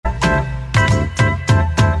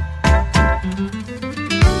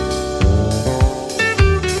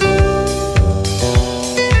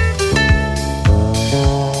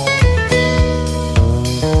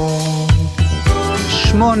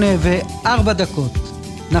8:04,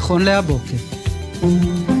 נכון להבוקר.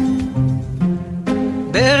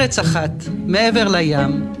 בארץ אחת, מעבר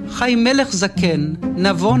לים, חי מלך זקן,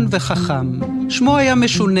 נבון וחכם. שמו היה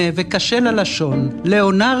משונה וקשה ללשון,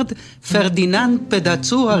 ליאונרד פרדיננד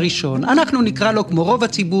פדצור הראשון. אנחנו נקרא לו כמו רוב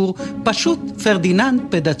הציבור, פשוט פרדיננד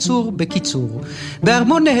פדצור בקיצור.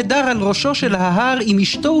 בארמון נהדר על ראשו של ההר עם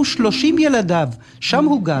אשתו ו30 ילדיו, שם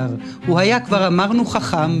הוא גר. הוא היה כבר אמרנו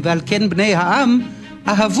חכם, ועל כן בני העם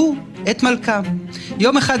אהבו את מלכם.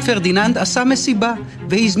 יום אחד פרדיננד עשה מסיבה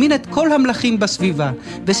והזמין את כל המלכים בסביבה,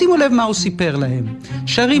 ושימו לב מה הוא סיפר להם.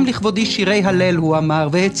 שרים לכבודי שירי הלל, הוא אמר,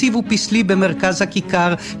 והציבו פסלי במרכז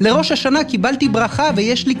הכיכר. לראש השנה קיבלתי ברכה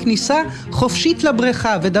ויש לי כניסה חופשית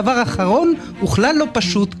לבריכה, ודבר אחרון וכלל לא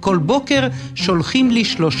פשוט, כל בוקר שולחים לי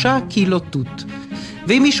 3 קילו תות.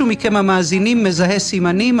 ואם מישהו מכם המאזינים מזהה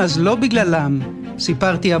סימנים, אז לא בגללם.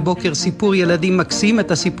 סיפרתי הבוקר סיפור ילדים מקסים,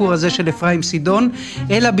 את הסיפור הזה של אפרים סידון,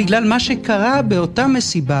 אלא בגלל מה שקרה באותה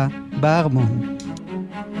מסיבה בארמון.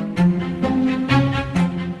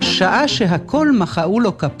 שעה שהכל מחאו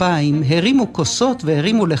לו כפיים, הרימו כוסות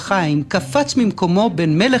והרימו לחיים, קפץ ממקומו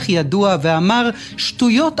בן מלך ידוע ואמר,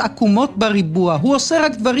 שטויות עקומות בריבוע, הוא עושה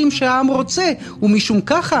רק דברים שהעם רוצה, ומשום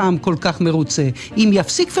כך העם כל כך מרוצה. אם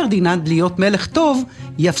יפסיק פרדיננד להיות מלך טוב,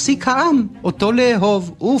 יפסיק העם אותו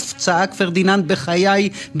לאהוב. אוף, צעק פרדיננד בחיי,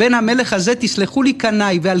 בן המלך הזה תסלחו לי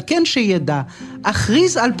קנאי, ועל כן שידע,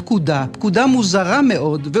 אכריז על פקודה, פקודה מוזרה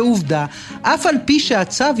מאוד, ועובדה, אף על פי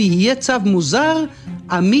שהצו יהיה צו מוזר,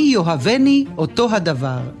 עמי יאהבני אותו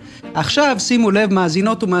הדבר. עכשיו שימו לב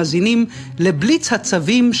מאזינות ומאזינים לבליץ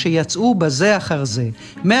הצווים שיצאו בזה אחר זה.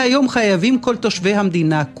 מהיום חייבים כל תושבי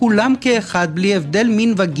המדינה, כולם כאחד בלי הבדל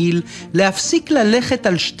מין וגיל, להפסיק ללכת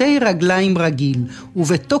על 2 רגליים רגיל,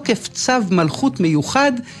 ובתוקף צו מלכות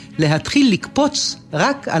מיוחד להתחיל לקפוץ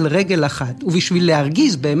רק על רגל אחת. ובשביל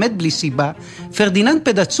להרגיז באמת בלי סיבה, פרדיננד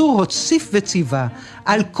פדצור הוסיף וציווה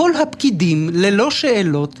על כל הפקידים ללא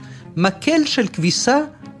שאלות מקל של כביסה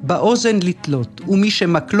באוזן לתלות, ומי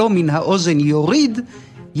שמקלו מן האוזן יוריד,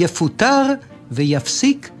 יפוטר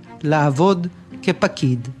ויפסיק לעבוד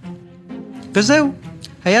כפקיד. וזהו,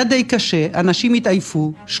 היה די קשה, אנשים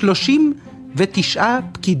התעייפו, 39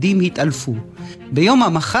 פקידים התעלפו. ביום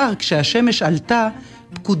המחר, כשהשמש עלתה,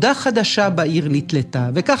 פקודה חדשה בעיר נתלתה,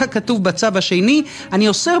 וככה כתוב בצו השני, אני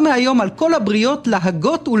אוסר מהיום על כל הבריות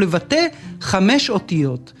להגות ולבטא 5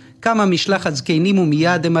 אותיות. כמה משלחת זקנים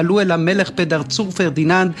ומיד הם עלו אל המלך פדצור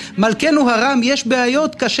פרדיננד, מלכנו הרם, יש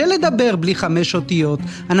בעיות, קשה לדבר בלי 5 אותיות.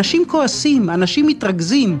 אנשים כועסים, אנשים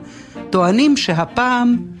מתרגזים, טוענים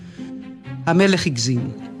שהפעם המלך הגזים.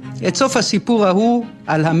 את סוף הסיפור ההוא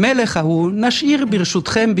על המלך ההוא נשאיר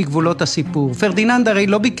ברשותכם בגבולות הסיפור. פרדיננד הרי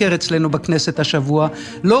לא ביקר אצלנו בכנסת השבוע,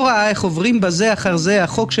 לא ראה איך עוברים בזה אחר זה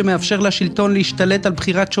החוק שמאפשר לשלטון להשתלט על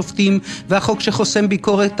בחירת שופטים, והחוק שחוסם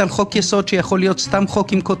ביקורת על חוק יסוד שיכול להיות סתם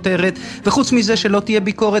חוק עם כותרת, וחוץ מזה שלא תהיה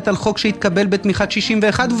ביקורת על חוק שהתקבל בתמיכת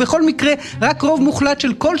 61, ובכל מקרה רק רוב מוחלט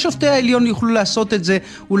של כל שופטי העליון יוכלו לעשות את זה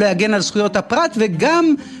ולהגן על זכויות הפרט,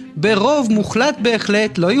 וגם ברוב מוחלט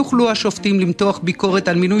בהחלט לא יוכלו השופטים למתוח ביקורת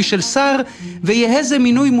על מינוי של שר, ויהיה זה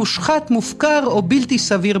מינוי מושחת, מופקר או בלתי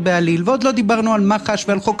סביר בעליל. ועוד לא דיברנו על מח"ש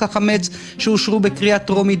ועל חוק החמץ שאושרו בקריאה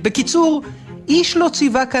טרומית. בקיצור, איש לא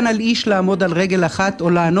ציווה כאן על איש לעמוד על רגל אחת או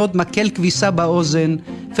לענוד מקל כביסה באוזן.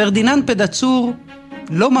 פרדיננד פדצור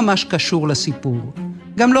לא ממש קשור לסיפור,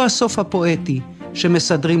 גם לא הסוף הפואטי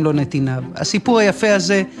שמסדרים לו נתיניו. הסיפור היפה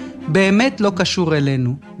הזה באמת לא קשור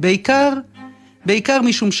אלינו, בעיקר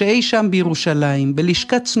משום שאי שם בירושלים,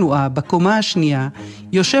 בלשכת צנועה, בקומה השנייה,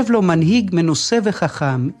 יושב לו מנהיג מנוסה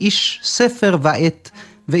וחכם, איש ספר ועת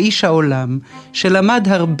ואיש העולם, שלמד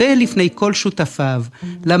הרבה לפני כל שותפיו,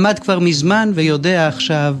 למד כבר מזמן ויודע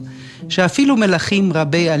עכשיו, שאפילו מלכים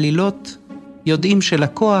רבי עלילות יודעים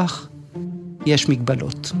שלכוח יש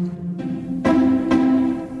מגבלות.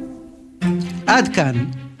 עד כאן,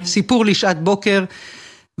 סיפור לשעת בוקר,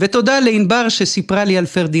 ותודה לענבר שסיפרה לי על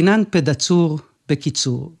פרדיננד פדצור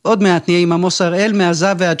בקיצור. עוד מעט נהיה עם עמוס הראל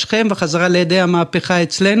מעזה ועד שכם וחזרה לידי המהפכה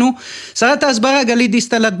אצלנו. שרת ההסברה גלית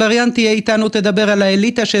דיסטל אטבריאן תהיה איתנו, תדבר על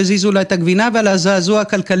האליטה שהזיזו לה את הגבינה ועל הזעזוע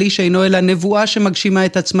הכלכלי שאינו אלא נבואה שמגשימה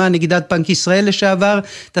את עצמה. נגידת בנק ישראל לשעבר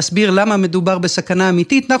תסביר למה מדובר בסכנה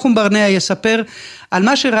אמיתית. נחום ברנע יספר על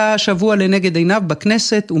מה שראה השבוע לנגד עיניו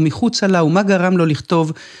בכנסת ומחוצה לה, ומה גרם לו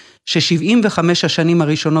לכתוב ש75 השנים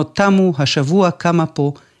הראשונות תמו, השבוע קמה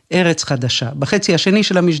פה ארץ חדשה. בחצי השני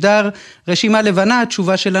של המשדר, רשימה לבנה,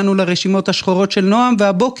 התשובה שלנו לרשימות השחורות של נועם,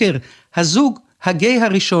 והבוקר, הזוג הגיי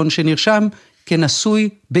הראשון שנרשם כנשוי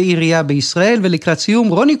בעירייה בישראל, ולקראת סיום,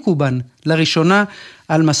 רוני קובן, לראשונה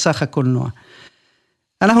על מסך הקולנוע.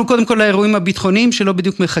 אנחנו קודם כל לאירועים הביטחוניים שלא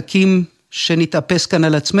בדיוק מחכים שנתאפס כאן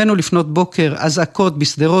על עצמנו. לפנות בוקר אזעקות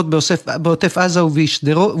בשדרות, בעוטף עזה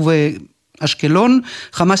ואשקלון,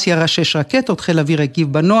 חמאס ירה 6 רקטות, חיל אוויר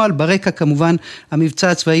הגיב בנועל, ברקע כמובן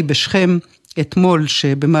המבצע הצבאי בשכם אתמול,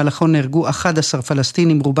 שבמהלכו נהרגו 11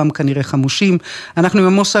 פלסטינים, רובם כנראה חמושים. אנחנו עם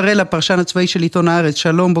עמוס הראל, הפרשן הצבאי של עיתון הארץ.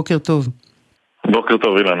 שלום, בוקר טוב. בוקר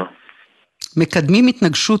טוב, אילנה. מקדמים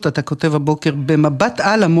התנגשות, אתה כותב הבוקר, במבט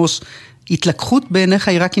על עמוס, התלקחות בעיניך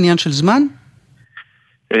היא רק עניין של זמן?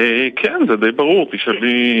 כן, זה די ברור.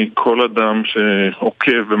 תשאלי כל אדם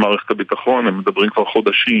שעוקב במערכת הביטחון, הם מדברים כבר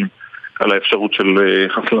חודשים על האפשרות של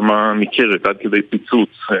הסלמה ניכרת עד כדי פיצוץ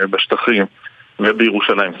בשטחים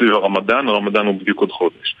ובירושלים סביב הרמדאן הוא בדיוק עוד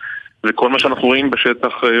חודש. וכל מה שאנחנו רואים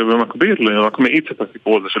בשטח במקביל רק מאיץ את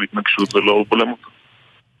הסיפור הזה של התנגשות ולא בולם אותו.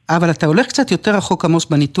 אבל אתה הולך קצת יותר רחוק, עמוס,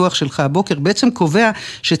 בניתוח שלך הבוקר, בעצם קובע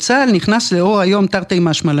שצה"ל נכנס לאור היום תרתי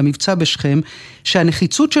משמע למבצע בשכם,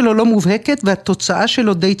 שהנחיצות שלו לא מובהקת והתוצאה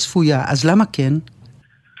שלו די צפויה. אז למה כן?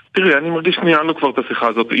 תראי, אני מרגיש שניהלנו כבר את השיחה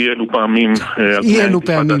הזאת אי אלו פעמים.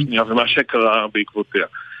 ומה שקרה בעקבותיה.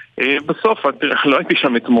 בסוף, לא הייתי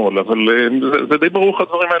שם אתמול, אבל זה די ברור איך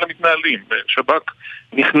הדברים האלה מתנהלים. שב"כ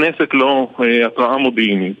נכנסת לו התראה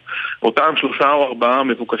מודיעינית. אותם 3 או 4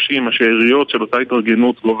 מבוקשים, השאריות של אותה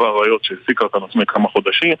התארגנות גובה הראיות שהסיקה אותנו לפני כמה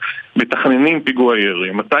חודשים, מתכננים פיגוע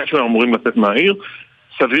ירי. מתי שהם אמורים לצאת מהעיר,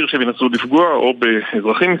 סביר שהם ינסו לפגוע או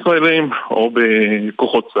באזרחים ישראלים או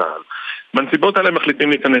בכוחות צה"ל. בנסיבות האלה מחליטים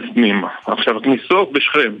להיכנס פנימה. עכשיו, הכניסות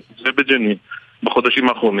בשכם ובג'נין בחודשים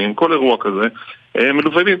האחרונים, כל אירוע כזה,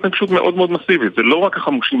 מלווה בהתנגשות מאוד מאוד מסיבית. זה לא רק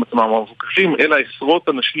החמושים עצמם המבוקשים, אלא עשרות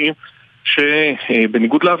אנשים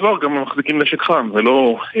שבניגוד לעבר גם מחזיקים נשק חם,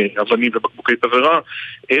 ולא אבנים ובקבוקי תבערה,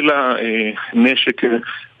 אלא נשק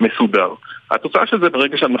מסודר. התוצאה של זה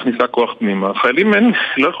ברגע שאת מכניסה כוח פנימה, החיילים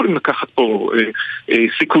לא יכולים לקחת פה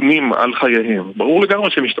סיכונים על חייהם. ברור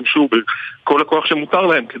לגמרי שהם ישתמשו בכל הכוח שמותר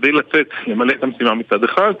להם כדי לצאת, למלא את המשימה מצד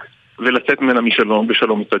אחד, ולצאת ממנה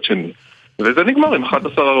בשלום מצד שני. וזה נגמר עם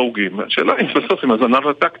 11 הרוגים. השאלה היא בסוף אם הזנב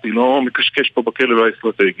הטקטי לא מקשקש פה בכלב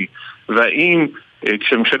האסטרטגי. והאם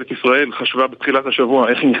כשממשלת ישראל חשבה בתחילת השבוע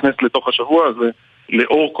איך היא נכנסת לתוך השבוע הזה,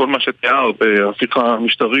 לאור כל מה שתיאר בהפיכה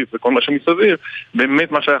המשטרית וכל מה שמסביב,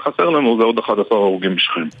 באמת מה שהיה חסר לנו זה עוד 11 הרוגים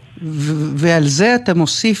בשכם. ועל זה אתה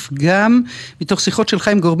מוסיף גם מתוך שיחות שלך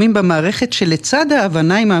עם גורמים במערכת, שלצד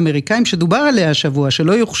ההבנה עם האמריקאים שדובר עליה השבוע,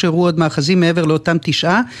 שלא יוכשרו עוד מאחזים מעבר לאותם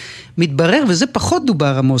 9, מתברר, וזה פחות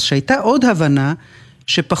דובר עמוס, שהייתה עוד הבנה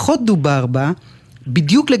שפחות דובר בה,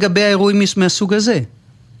 בדיוק לגבי האירועים מהסוג הזה.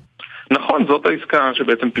 נכון, זאת העסקה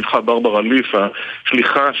שבעצם טיווחה ברברה ליף,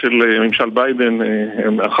 השליחה של ממשל ביידן,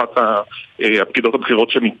 אחת הפקידות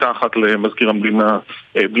הבחירות שמתחת למזכיר המדינה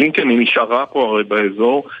בלינקן, היא נשארה פה הרי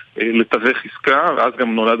באזור לתווך עסקה, ואז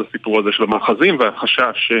גם נולד הסיפור הזה של המאחזים,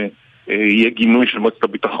 והחשש שיהיה גינוי של מועצת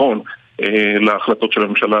הביטחון להחלטות של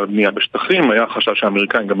הממשלה על בנייה בשטחים, היה חשש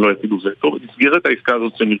שהאמריקאים גם לא יטידו זה טוב, במסגרת העסקה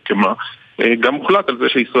הזאת שנרקמה, גם מוחלט על זה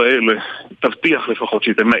שישראל תבטיח לפחות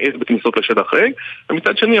שהיא תמעט בכניסות לשטח A,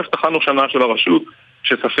 ומצד שני הבטחה נושנה של הרשות,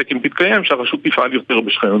 שספק אם תתקיים, שהרשות תפעל יותר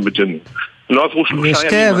בשכם ובג'נין. לא עברו 3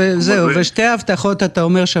 ימים. זהו, ושתי ההבטחות אתה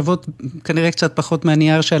אומר שוות כנראה קצת פחות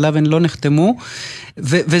מהנייר שעליו הן לא נחתמו,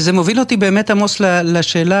 וזה מוביל אותי באמת עמוס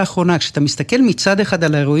לשאלה האחרונה, כשאתה מסתכל מצד אחד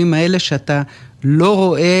על האירועים האלה שאתה לא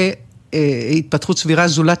רואה התפתחות סבירה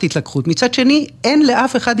זולת התלקחות. מצד שני, אין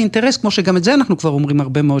לאף אחד אינטרס, כמו שגם את זה אנחנו כבר אומרים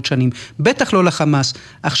הרבה מאוד שנים. בטח לא לחמאס,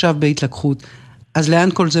 עכשיו בהתלקחות. אז לאן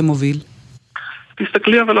כל זה מוביל?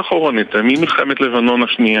 תסתכלי אבל אחורנית, ממלחמת לבנון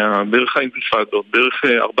השנייה, דרך האינתיפאדות, דרך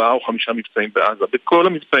 4 או 5 מבצעים בעזה. בכל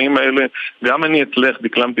המבצעים האלה, גם אני אצלך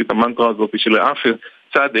דקלמתי את המנטרה הזאת שלאף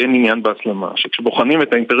צד אין עניין בהסלמה. שכשבוחנים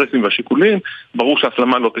את האינטרסים והשיקולים, ברור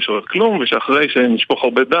שההסלמה לא תשרת כלום, ושאחרי שנשפוך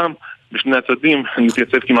הרבה דם, בשני הצדים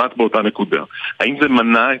נתייצב כמעט באותה נקודה. האם זה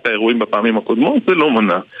מנע את האירועים בפעמים הקודמות? זה לא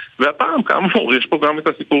מנע. והפעם, כאמור, יש פה גם את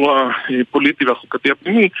הסיפור הפוליטי והחוקתי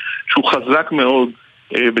הפנימי, שהוא חזק מאוד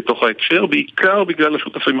בתוך ההקשר, בעיקר בגלל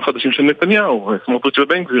השותפים החדשים של נתניהו, סמוטריץ'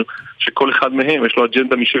 ובן גביר, שכל אחד מהם יש לו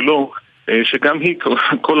אג'נדה משלו, שגם היא,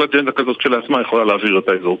 כל אג'נדה כזאת כשלעצמה יכולה להעביר את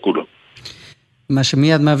האזור כולו. מה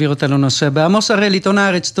שמיד מעביר אותנו נושא. עמוס הראל, עיתון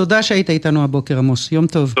הארץ, תודה שהיית איתנו הבוקר עמוס, יום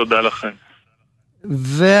טוב. תודה לכם.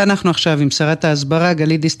 ואנחנו עכשיו עם שרת ההסברה,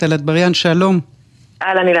 גלית דיסטל אטבריאן, שלום.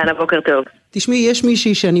 אהלן אילנה, בוקר טוב. תשמעי, יש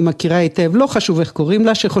מישהי שאני מכירה היטב, לא חשוב איך קוראים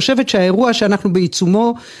לה, שחושבת שהאירוע שאנחנו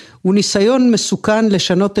בעיצומו הוא ניסיון מסוכן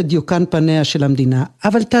לשנות את דיוקן פניה של המדינה,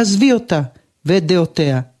 אבל תעזבי אותה ואת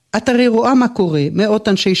דעותיה. את הרי רואה מה קורה, מאות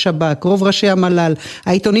אנשי שב"כ, רוב ראשי המל"ל,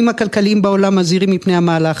 העיתונים הכלכליים בעולם מזהירים מפני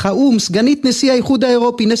המהלך, האו"ם, סגנית נשיא האיחוד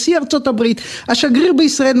האירופי, נשיא ארצות הברית, השגריר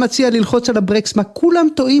בישראל מציע ללחוץ על הברקס, מה כולם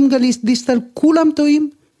טועים גלית דיסטל? כולם טועים?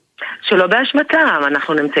 שלא באשמתם,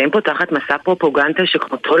 אנחנו נמצאים פה תחת מסע פרופוגנדה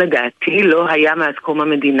שכמותו לדעתי לא היה מאז קום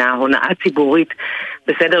המדינה, הונאה ציבורית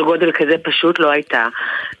בסדר גודל כזה פשוט לא הייתה.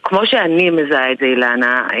 כמו שאני מזהה את זה,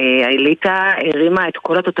 אילנה, האליטה הרימה את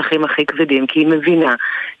כל התותחים הכי כבדים, כי היא מבינה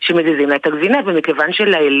שמזיזים לה את הגבינה, ומכיוון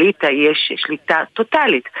שלאליטה יש שליטה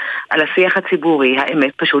טוטלית על השיח הציבורי,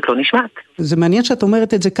 האמת פשוט לא נשמעת. זה מעניין שאת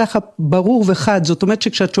אומרת את זה ככה ברור וחד, זאת אומרת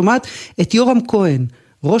שכשאת שומעת את יורם כהן,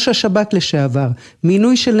 ראש השב"כ לשעבר,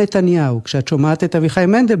 מינוי של נתניהו, כשאת שומעת את אביחי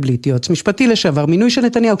מנדלבליט, יועץ משפטי לשעבר, מינוי של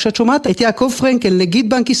נתניהו, כשאת שומעת את יעקב פרנקל, נגיד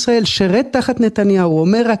בנק ישראל, שרת תחת נתניהו,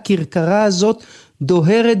 אומר הכרכרה הזאת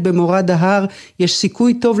דוהרת במורד ההר, יש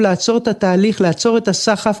סיכוי טוב לעצור את התהליך, לעצור את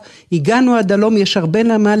הסחף, הגענו עד הלום, יש הרבה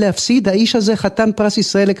מה להפסיד, האיש הזה חתן פרס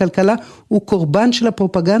ישראל לכלכלה, הוא קורבן של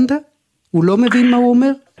הפרופגנדה? הוא לא מבין מה הוא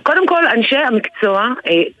אומר? קודם כל, אנשי המקצוע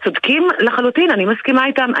צודקים לחלוטין, אני מסכימה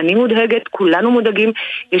איתם, אני מודהגת, כולנו מודאגים,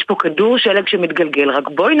 יש פה כדור שלג שמתגלגל, רק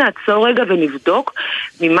בואי נעצור רגע ונבדוק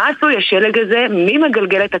ממה עשוי השלג הזה, מי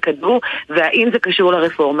מגלגל את הכדור, והאם זה קשור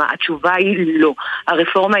לרפורמה. התשובה היא לא,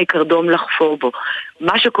 הרפורמה היא קרדום לחפור בו.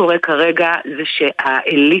 מה שקורה כרגע זה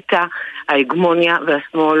שהאליטה, ההגמוניה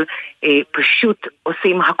והשמאל פשוט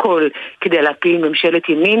עושים הכל כדי להפיל ממשלת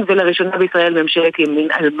ימין, ולראשונה בישראל ממשלת ימין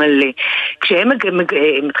על מלא. כשהם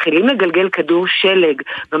מתחילים לגלגל כדור שלג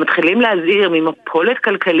ומתחילים להזהיר ממפולת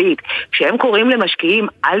כלכלית, כשהם קוראים למשקיעים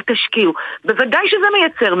אל תשקיעו, בוודאי שזה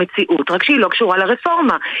מייצר מציאות, רק שהיא לא קשורה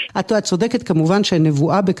לרפורמה. את צודקת כמובן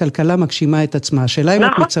שהנבואה בכלכלה מגשימה את עצמה. השאלה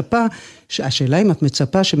אם את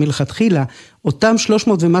מצפה שמלכתחילה אותם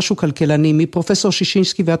 300 ומשהו כלכלנים, מפרופסור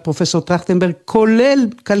שישינסקי ועד פרופסור טרכטנברג, כולל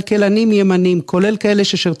כלכלנים ימנים, כולל כאלה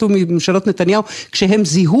ששרתו מממשלות נתניהו, כשהם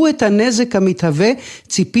זיהו את הנזק המתהווה,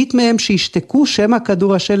 ציפית מהם שישתקו שמא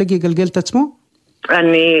כדור השלג יגלגל את עצמו?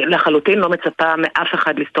 אני לחלוטין לא מצפה מאף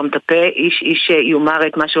אחד לסתום את הפה, איש יומר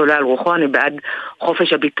את מה שעולה על רוחו, אני בעד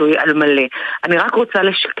חופש הביטוי על מלא. אני רק רוצה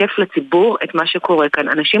לשקף לציבור את מה שקורה כאן.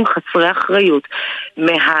 אנשים חסרי אחריות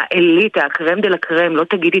מהאליטה, הקרם דל הקרם, לא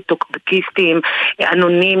תגידי טוקבקיסטים,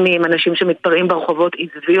 אנונימיים, אנשים שמתפרעים ברחובות,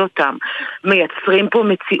 עזבי אותם. מייצרים פה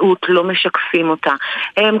מציאות, לא משקפים אותה.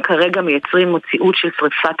 הם כרגע מייצרים מציאות של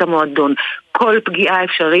שריפת המועדון. כל פגיעה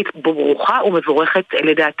אפשרית ברוחה ומבורכת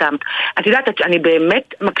לדעתם. את יודעת, אני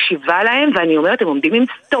באמת מקשיבה להם, ואני אומרת, הם עומדים עם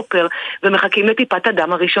סטופר, ומחכים לטיפת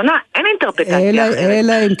הדם הראשונה. אין אינטרפטציה אחרת.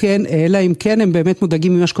 אלא אם כן הם באמת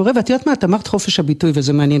מודאגים ממה שקורה, ואת יודעת מה, את אמרת חופש הביטוי,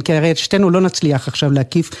 וזה מעניין, כי הרי שתינו לא נצליח עכשיו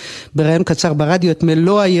להקיף ברעיון קצר ברדיו, את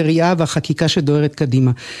מלוא היריעה והחקיקה שדוהרת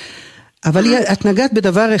קדימה. אבל את נגעת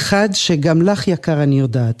בדבר אחד שגם לך יקר אני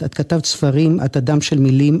יודעת. את כתבת ספרים, את אדם של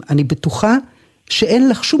מילים, אני בטוחה שאין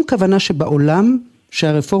לך שום כוונה שבעולם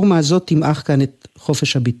שהרפורמה הזאת תמעך כאן את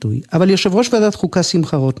חופש הביטוי. אבל יושב ראש ועדת חוקה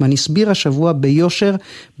שמחה רוטמן הסביר השבוע ביושר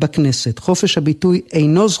בכנסת, חופש הביטוי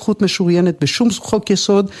אינו זכות משוריינת בשום חוק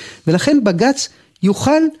יסוד, ולכן בג"ץ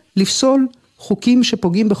יוכל לפסול חוקים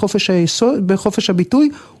שפוגעים בחופש הביטוי.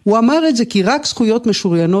 הוא אמר את זה כי רק זכויות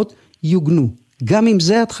משוריינות יוגנו. גם עם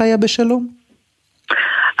זה את חיה בשלום?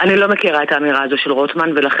 אני לא מכירה את האמירה הזו של רוטמן,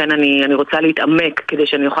 ולכן אני רוצה להתעמק כדי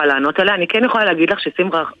שאני אוכל לענות עליה. אני כן יכולה להגיד לך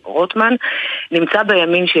ששמחה רוטמן נמצא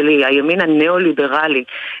בימין שלי, הימין הנאו-ליברלי,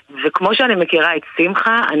 וכמו שאני מכירה את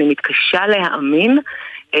שמחה, אני מתקשה להאמין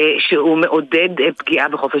שהוא מעודד פגיעה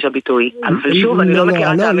בחופש הביטוי. אבל שוב, אני לא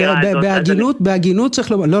מכירה את האמירה הזאת. בהגינות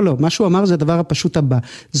צריך לומר, לא, מה שהוא אמר זה הדבר הפשוט הבא.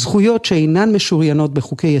 זכויות שאינן משוריינות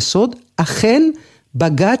בחוקי יסוד, אכן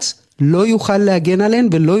בג"ץ לא יוכל להגן עליהן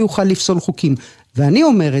ולא יוכל לפסול חוקים. ואני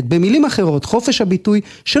אומרת, במילים אחרות, חופש הביטוי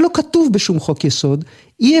שלא כתוב בשום חוק יסוד,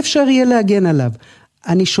 אי אפשר יהיה להגן עליו.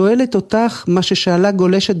 אני שואלת אותך מה ששאלה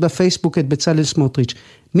גולשת בפייסבוק את בצלאל סמוטריץ',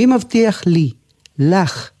 מי מבטיח לי,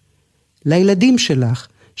 לך, לילדים שלך,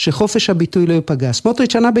 שחופש הביטוי לא ייפגע?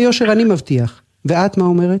 סמוטריץ' ענה ביושר, אני מבטיח. ואת מה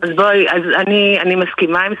אומרת? אז בואי, אני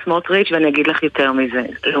מסכימה עם סמוטריץ' ואני אגיד לך יותר מזה.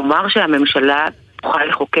 לומר שהממשלה תוכל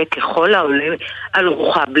לחוקק ככל העולה על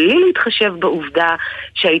רוחה, בלי להתחשב בעובדה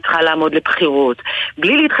שהיא צריכה לעמוד לבחירות,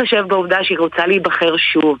 בלי להתחשב בעובדה שהיא רוצה להיבחר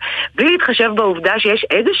שוב, בלי להתחשב בעובדה שיש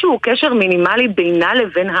איזשהו קשר מינימלי בינה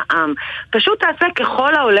לבין העם. פשוט תעשה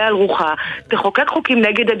ככל העולה על רוחה, תחוקק חוקים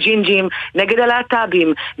נגד הג'ינג'ים, נגד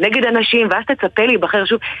הלהט"בים, נגד אנשים, ואז תצפה להיבחר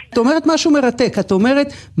שוב. את אומרת משהו מרתק, את אומרת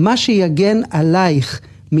מה שיגן עלייך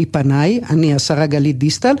מפניי, אני השרה גלית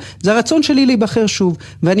דיסטל, זה הרצון שלי להיבחר שוב,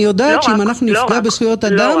 ואני יודעת שאם אנחנו נפגע בזכויות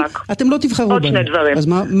אדם, אתם לא תבחרו בנו. עוד שני דברים. אז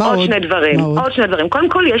מה עוד? עוד שני דברים. קודם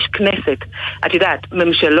כל יש כנסת. את יודעת,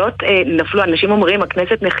 ממשלות נפלו, אנשים אומרים,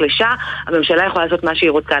 הכנסת נחלשה, הממשלה יכולה לעשות מה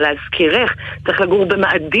שהיא רוצה. להזכירך, צריך לגור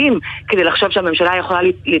במאדים כדי לחשוב שהממשלה יכולה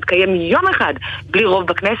להתקיים יום אחד בלי רוב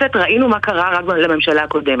בכנסת. ראינו מה קרה רק לממשלה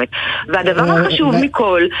הקודמת. והדבר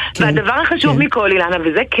החשוב מכל, אילנה,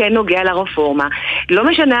 וזה כן נוגע לרפורמה, לא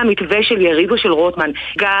משנה משנה המתווה של יריב או של רוטמן,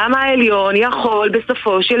 גם העליון יכול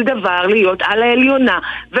בסופו של דבר להיות על העליונה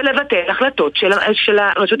ולבטל החלטות של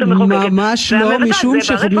הרשות המחוקקת. ממש לא,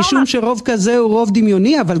 משום שרוב כזה הוא רוב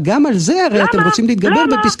דמיוני, אבל גם על זה הרי אתם רוצים להתגבר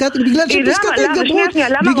בפסקת, בגלל שפסקת ההתגברות,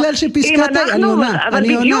 בגלל שפסקת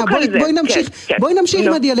בואי נמשיך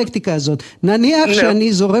עם הדיאלקטיקה הזאת. נניח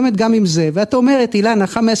שאני זורמת גם עם זה, ואת אומרת, אילנה,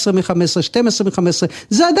 15 מ-15, 12 מ-15,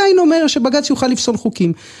 זה עדיין אומר שבג"ץ יוכל לפסול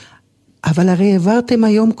חוקים. אבל הרי העברתם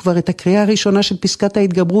היום כבר את הקריאה הראשונה של פסקת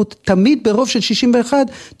ההתגברות, תמיד ברוב של 61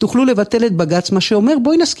 תוכלו לבטל את בג"ץ, מה שאומר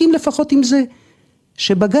בואי נסכים לפחות עם זה,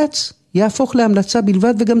 שבג"ץ יהפוך להמלצה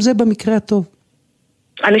בלבד, וגם זה במקרה הטוב.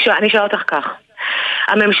 אני אשאל אותך כך,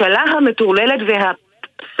 הממשלה המטורללת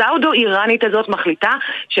והפסאודו-איראנית הזאת מחליטה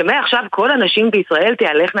שמעכשיו כל הנשים בישראל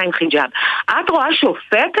תהלכנה עם חיג'אב. את רואה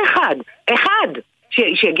שופט אחד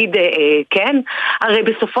שיגיד כן? הרי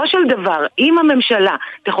בסופו של דבר, אם הממשלה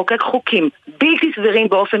תחוקק חוקים בלתי סבירים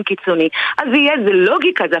באופן קיצוני, אז יהיה זה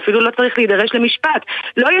לוגיקה, זה אפילו לא צריך להידרש למשפט.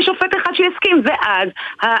 לא יהיה שופט אחד שיסכים, ואז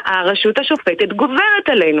הרשות השופטת גוברת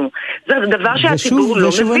עלינו. זה דבר שהציבור לא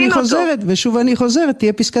מבין אותו. ושוב אני חוזרת,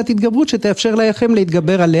 תהיה פסקת התגברות שתאפשר לכם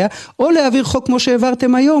להתגבר עליה, או להעביר חוק כמו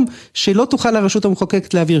שהעברתם היום, שלא תוכל הרשות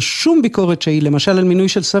המחוקקת להעביר שום ביקורת שהיא, למשל על מינוי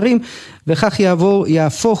של שרים, וכך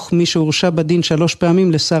יהפוך מי שהורשע בדין 3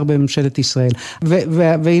 פעמים לשר בממשלת ישראל.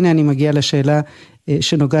 והנה אני מגיע לשאלה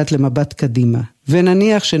שנוגעת למבט קדימה.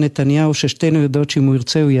 ונניח שנתניהו, ששתינו יודעות שאם הוא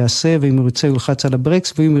ירצה הוא יעשה, ואם הוא ירצה הוא ילחץ על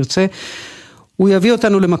הברקס, ואם הוא ירצה הוא יביא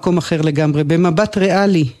אותנו למקום אחר לגמרי. במבט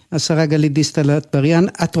ריאלי, השרה גלית דיסטל אטבריאן,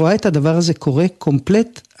 את רואה את הדבר הזה קורה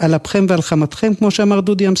קומפלט על אפכם ועל חמתכם, כמו שאמר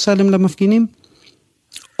דודי אמסלם למפגינים?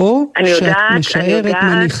 או שאת משערת,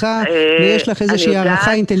 מניחה, ויש לך איזושהי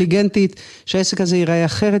הערכה אינטליגנטית, שהעסק הזה ייראה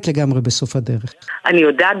אחרת לגמרי בסוף הדרך. אני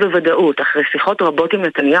יודעת בוודאות, אחרי שיחות רבות עם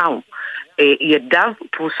נתניהו, ידיו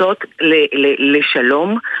פרוסות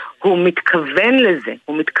לשלום, הוא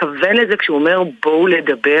מתכוון לזה כשהוא אומר בואו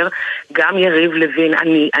לדבר. גם יריב לוין,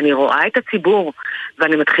 אני רואה את הציבור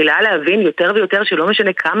ואני מתחילה להבין יותר ויותר שלא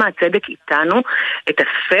משנה כמה הצדק איתנו, את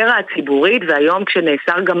הספירה הציבורית, והיום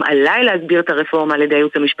כשנאסר גם עליי להסביר את הרפורמה על ידי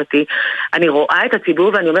הייעוץ המשפטי, אני רואה את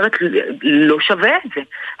הציבור ואני אומרת לא שווה את זה,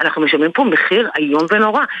 אנחנו משלמים פה מחיר איום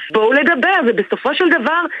ונורא, בואו לדבר. ובסופו של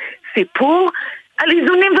דבר סיפור על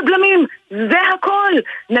איזונים ובלמים, זה הכל,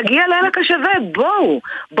 נגיע לעמק השווה,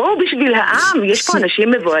 בואו בשביל העם. יש פה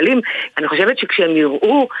אנשים מבועלים, אני חושבת שכשהם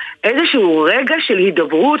יראו איזשהו רגע של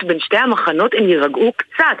הידברות בין שתי המחנות, הם ירגעו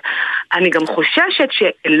קצת. אני גם חוששת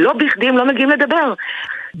שלא בכדי הם לא מגיעים לדבר.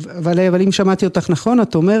 אבל אם שמעתי אותך נכון,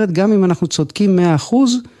 את אומרת גם אם אנחנו צודקים 100%,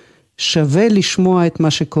 שווה לשמוע את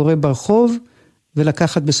מה שקורה ברחוב,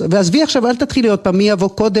 ולקחת ועזבי עכשיו, אל תתחילי עוד פעם, מי יבוא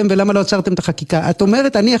קודם ולמה לא עצרתם את החקיקה. את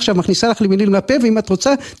אומרת, אני עכשיו מכניסה לך למילים לפה, ואם את רוצה,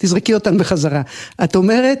 תזרקי אותן בחזרה. את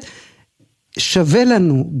אומרת, שווה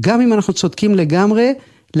לנו, גם אם אנחנו צודקים לגמרי,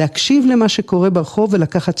 להקשיב למה שקורה ברחוב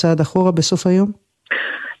ולקחת צעד אחורה בסוף היום?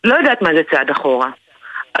 לא יודעת מה זה צעד אחורה,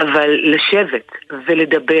 אבל לשבת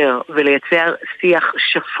ולדבר ולייצר שיח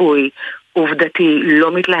שפוי, עובדתי,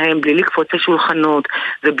 לא מתלהם, בלי לקפוץ לשולחנות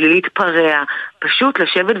ובלי להתפרע, פשוט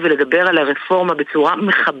לשבת ולדבר על הרפורמה בצורה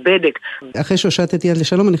מכבדת. אחרי שהושטת יד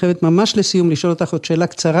לשלום, אני חייבת ממש לסיום לשאול אותך עוד שאלה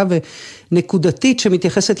קצרה ונקודתית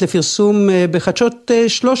שמתייחסת לפרסום בחדשות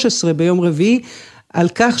 13 ביום רביעי, על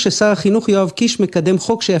כך ששר החינוך יואב קיש מקדם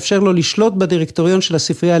חוק שיאפשר לו לשלוט בדירקטוריון של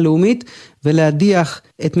הספרייה הלאומית ולהדיח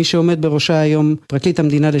את מי שעומד בראשה היום, פרקליט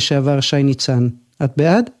המדינה לשעבר שי ניצן. את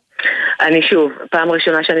בעד? אני שוב, פעם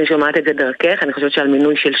ראשונה שאני שומעת את זה דרכך, אני חושבת שעל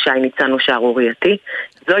מינוי של שי ניצן הוא שערורייתי.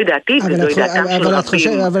 זוהי דעתי וזוהי דעתם של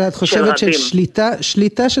רבים. אבל את חושבת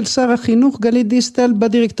ששליטה של שר החינוך גלית דיסטל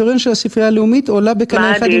בדירקטוריון של הספרייה הלאומית עולה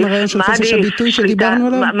בקנה אחד עם הרעיון של חופש הביטוי שדיברנו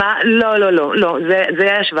עליו? לא,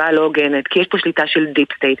 זה השוואה לא הוגנת, כי יש פה שליטה של דיפ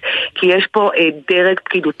סטייט, כי יש פה דרג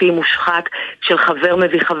פקידותי מושחת של חבר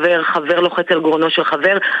מביא חבר, חבר לוחץ על גרונו של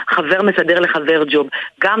חבר, חבר מסדר לחבר ג'וב.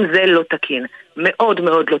 גם זה לא תקין, מאוד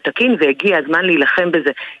מאוד לא תקין, והגיע הזמן להילחם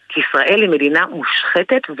בזה, כי ישראל היא מדינה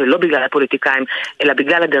מושחתת, ולא בגלל הפוליטיקאים, אלא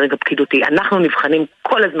בגלל הדרג הפקידותי. אנחנו נבחנים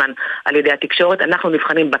כל הזמן על ידי התקשורת, אנחנו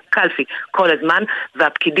נבחנים בקלפי כל הזמן,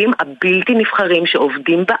 והפקידים הבלתי נבחרים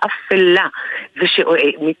שעובדים באפלה,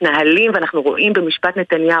 ושמתנהלים, ואנחנו רואים במשפט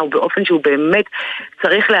נתניהו, באופן שהוא באמת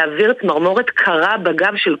צריך להעביר צמרמורת קרה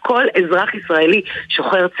בגב של כל אזרח ישראלי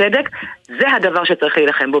שוחר צדק, זה הדבר שצריך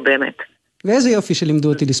להילחם בו באמת. ואיזה יופי שלימדו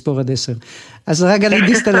אותי לספור עד 10. אז גלית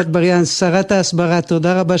דיסטל אטבריאן, שרת ההסברה,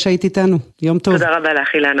 תודה רבה שהיית איתנו. יום טוב. תודה רבה לך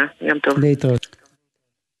אילנה, יום טוב. להתראות.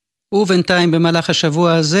 ובינתיים במהלך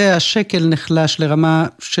השבוע הזה השקל נחלש לרמה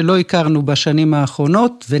שלא הכרנו בשנים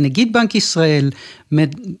האחרונות, ונגיד בנק ישראל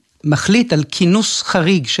מחליט על כינוס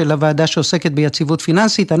חריג של הוועדה שעוסקת ביציבות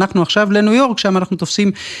פיננסית. אנחנו עכשיו לניו יורק, שם אנחנו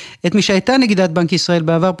תופסים את מי שהייתה נגידת בנק ישראל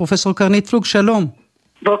בעבר, פרופסור קרנית פלוג, שלום.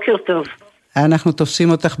 בוקר טוב. אנחנו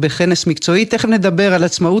תופסים אותך בכנס מקצועי, תכף נדבר על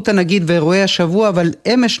עצמאות הנגיד ואירועי השבוע, אבל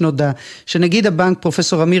אמש נודע שנגיד הבנק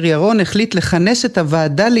פרופסור אמיר ירון החליט לכנס את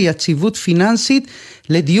הוועדה ליציבות פיננסית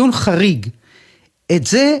לדיון חריג. את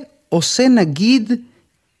זה עושה נגיד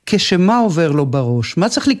כשמה עובר לו בראש. מה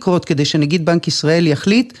צריך לקרות כדי שנגיד בנק ישראל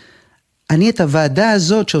יחליט, אני את הוועדה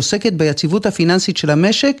הזאת שעוסקת ביציבות הפיננסית של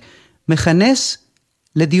המשק, מכנס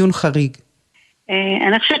לדיון חריג?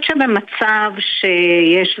 אני חושבת שבמצב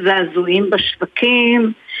שיש זעזועים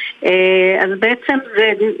בשווקים, אז בעצם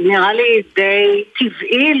זה נראה לי די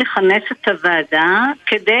טבעי לכנס את הוועדה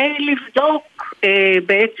כדי לבדוק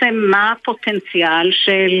בעצם מה הפוטנציאל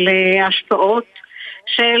של השפעות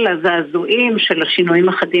של הזעזועים, של השינויים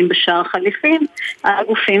החדים בשער חליפין,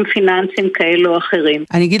 הגופים פיננסיים כאלו או אחרים.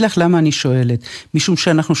 אני אגיד לך למה אני שואלת, משום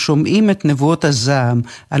שאנחנו שומעים את נבואות הזעם,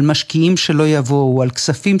 על משקיעים שלא יבואו, על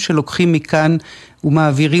כספים שלוקחים מכאן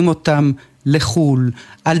ומעבירים אותם לחול,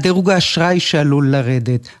 על דירוג האשראי שעלול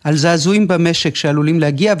לרדת, על זעזועים במשק שעלולים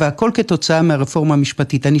להגיע, והכל כתוצאה מהרפורמה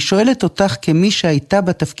המשפטית. אני שואלת אותך כמי שהייתה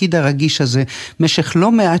בתפקיד הרגיש הזה, משך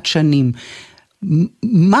לא מעט שנים,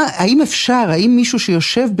 האם מישהו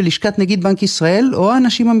שיושב בלשכת נגיד בנק ישראל, או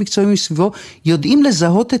האנשים המקצועיים מסביבו, יודעים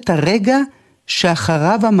לזהות את הרגע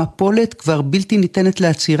שאחריו המפולת כבר בלתי ניתנת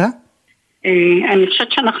לעצירה? אני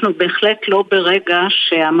חושבת שאנחנו בהחלט לא ברגע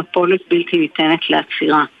שהמפולת בלתי ניתנת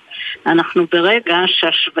לעצירה. אנחנו ברגע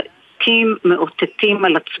שהשווקים מאותתים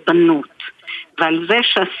על עצבנות, ועל זה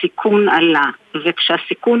שהסיכון עלה,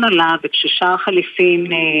 וכשהסיכון עלה וכששער חליפין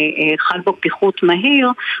חל בו פיחות מהיר,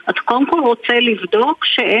 את קודם כל רוצה לבדוק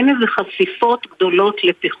שאין איזה חשיפות גדולות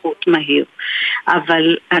לפיחות מהיר.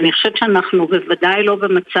 אבל אני חושבת שאנחנו בוודאי לא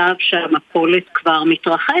במצב שהמפולת כבר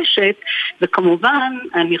מתרחשת, וכמובן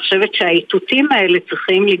אני חושבת שהאיתותים האלה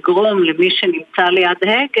צריכים לגרום למי שנמצא ליד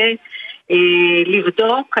הגה,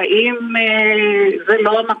 לבדוק האם זה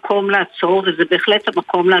לא המקום לעצור, וזה בהחלט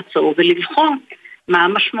המקום לעצור, ולבחון מה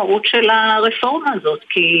המשמעות של הרפורמה הזאת,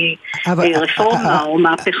 כי רפורמה או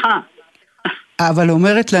מהפכה. אבל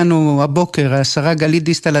אומרת לנו הבוקר השרה גלית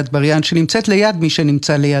דיסטל אטבריאן, שנמצאת ליד מי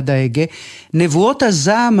שנמצא ליד ההגה, נבואות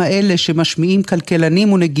הזעם האלה שמשמיעים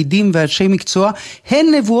כלכלנים ונגידים ואנשי מקצוע, הן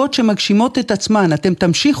נבואות שמגשימות את עצמן. אתם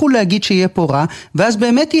תמשיכו להגיד שיהיה פה רע, ואז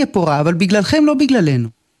באמת יהיה פה רע, אבל בגללכם לא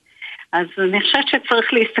בגללנו. אז אני חושבת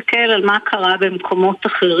שצריך להסתכל על מה קרה במקומות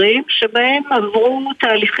אחרים שבהם עברו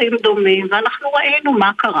תהליכים דומים, ואנחנו ראינו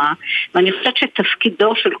מה קרה, ואני חושבת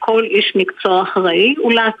שתפקידו של כל איש מקצוע אחראי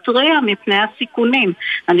הוא להתריע מפני הסיכונים.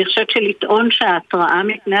 אני חושבת שלטעון שההתראה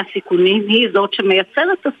מפני הסיכונים היא זאת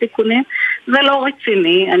שמייצרת את הסיכונים, זה לא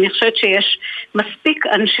רציני. אני חושבת שיש מספיק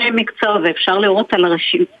אנשי מקצוע, ואפשר לראות על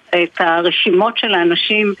את הרשימות של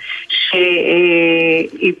האנשים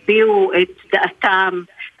שהביעו את דעתם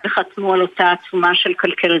וחתמו על אותה עצומה של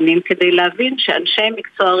כלכלנים, כדי להבין שאנשי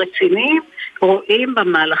מקצוע רציניים רואים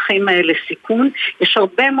במהלכים האלה סיכון. יש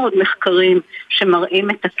הרבה מאוד מחקרים שמראים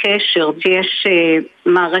את הקשר, יש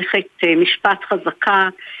מערכת משפט חזקה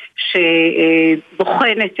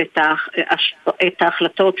שבוחנת את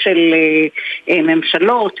ההחלטות של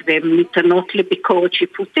ממשלות והן ניתנות לביקורת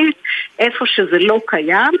שיפוטית. איפה שזה לא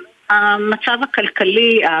קיים, המצב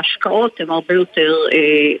הכלכלי, ההשקעות הן הרבה יותר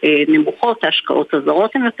נמוכות, ההשקעות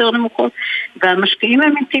הזרות הן יותר נמוכות, והמשקיעים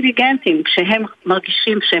הם אינטליגנטים, כשהם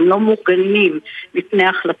מרגישים שהם לא מוגנים מפני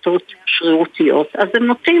החלטות שרירותיות, אז הם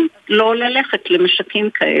נוטים לא ללכת למשקים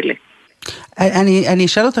כאלה. אני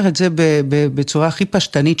אשאל אותך את זה בצורה הכי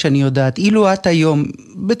פשטנית שאני יודעת. אילו את היום,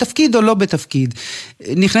 בתפקיד או לא בתפקיד,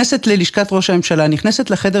 נכנסת ללשכת ראש הממשלה, נכנסת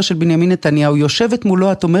לחדר של בנימין נתניהו, יושבת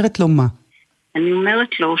מולו, את אומרת לו מה? אני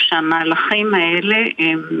אומרת לו שהמהלכים האלה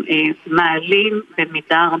הם מעלים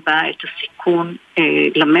במידה רבה את הסיכון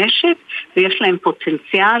למשק, ויש להם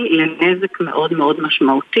פוטנציאל לנזק מאוד מאוד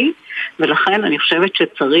משמעותי, ולכן אני חושבת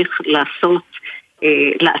שצריך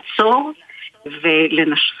לעצור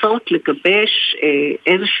ולנסות לגבש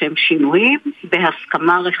איזה שהם שינויים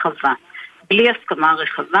בהסכמה רחבה. בלי הסכמה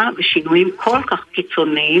רחבה ושינויים כל כך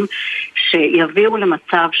קיצוניים שיביאו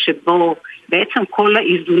למצב שבו בעצם כל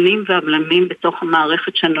האיזונים והבלמים בתוך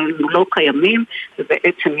המערכת שלנו לא קיימים,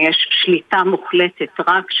 ובעצם יש שליטה מוחלטת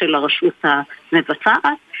רק של הרשות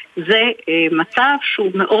המבצעת. זה מצב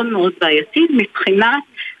שהוא מאוד מאוד בעייתי מבחינת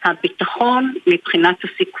הביטחון, מבחינת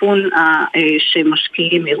הסיכון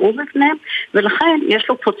שמשקיעים יראו בפניהם, ולכן יש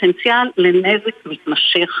לו פוטנציאל לנזק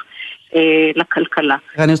מתמשך לכלכלה.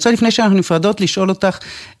 אני רוצה לפני שאנחנו נפרדות לשאול אותך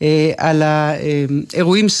על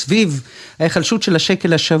האירועים סביב ההיחלשות של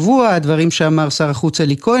השקל השבוע, הדברים שאמר שר החוץ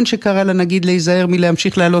אלי כהן שקרא לנגיד להיזהר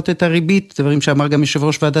מלהמשיך להעלות את הריבית, דברים שאמר גם יושב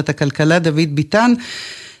ראש ועדת הכלכלה דוד ביטן,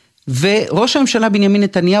 וראש הממשלה בנימין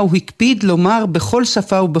נתניהו הקפיד לומר בכל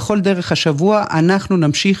שפה ובכל דרך השבוע אנחנו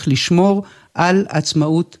נמשיך לשמור על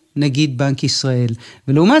עצמאות נגיד בנק ישראל.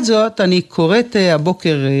 ולעומת זאת אני קוראת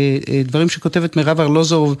הבוקר דברים שכותבת מירב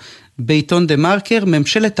ארלוזורוב בעיתון דה מרקר,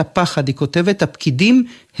 ממשלת הפחד, היא כותבת, הפקידים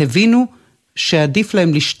הבינו שעדיף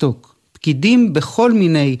להם לשתוק. פקידים בכל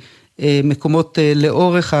מיני מקומות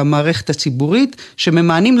לאורך המערכת הציבורית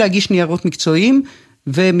שממענים להגיש ניירות מקצועיים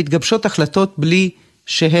ומתגבשות החלטות בלי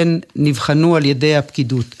שהן נבחנו על ידי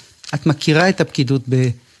הפקידות. את מכירה את הפקידות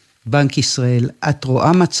בבנק ישראל. את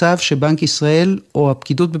רואה מצב שבנק ישראל או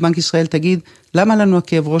הפקידות בבנק ישראל תגיד, למה לנו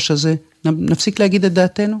הכאב ראש הזה? נפסיק להגיד את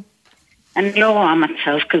דעתנו? אני לא רואה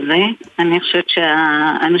מצב כזה. אני חושבת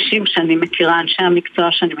שהאנשים שאני מכירה, אנשי המקצוע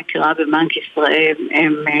שאני מכירה בבנק ישראל,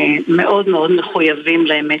 הם מאוד מאוד מחויבים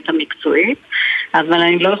לאמת המקצועית, אבל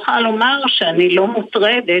אני לא יכולה לומר שאני לא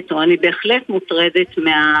מוטרדת, או אני בהחלט מוטרדת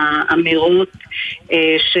מהאמירות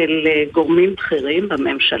של גורמים בכירים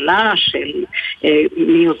בממשלה, של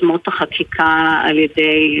מיוזמות החקיקה על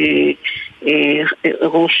ידי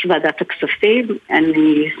ראש ועדת הכספים.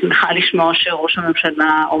 אני שמחה לשמוע שראש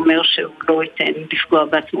הממשלה אומר שהוא לא ייתן לפגוע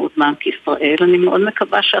בעצמאות בנק ישראל. אני מאוד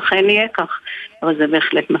מקווה שאכן יהיה כך, אבל זה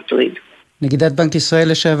בהחלט מטריד. נגידת בנק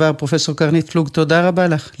ישראל לשעבר, פרופסור קרנית פלוג, תודה רבה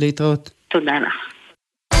לך, להתראות. תודה לך.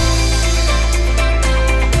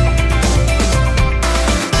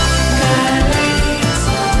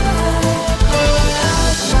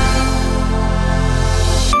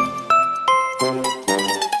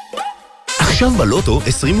 עכשיו בלוטו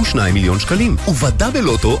 22 מיליון שקלים, ובדה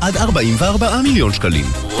בלוטו עד 44 מיליון שקלים.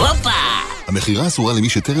 וופא! המחירה אסורה למי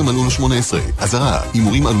שטרם מלאו לו 18. אזהרה,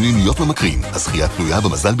 הימורים עלולים להיות ממכרים, הזכייה תלויה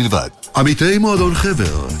במזל בלבד. עמיתי מועדון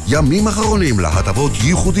חבר, ימים אחרונים להטבות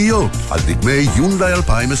ייחודיות על דגמי יונדאי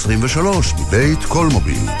 2023 מבית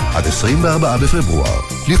קולמוביל עד 24 בפברואר.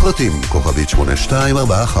 לפרטים כוכבית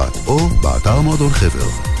 8241 או באתר מועדון חבר.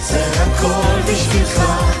 זה הכל בשבילך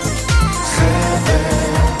חבר.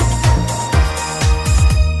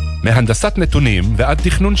 מהנדסת נתונים ועד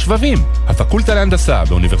תכנון שבבים. הפקולטה להנדסה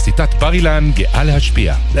באוניברסיטת בר אילן גאה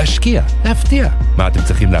להשפיע, להשקיע, להפתיע. מה אתם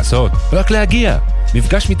צריכים לעשות? רק להגיע.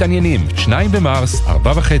 מפגש מתעניינים, 2 במרס, 4:30,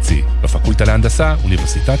 בפקולטה להנדסה,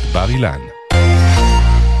 אוניברסיטת בר אילן.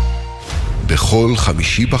 בכל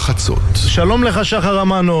חמישי בחצות. שלום לך שחר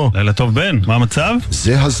אמנו. לילה טוב בן, מה המצב?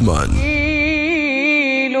 זה הזמן.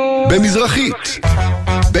 במזרחית.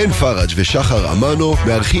 בן פרג' ושחר אמנו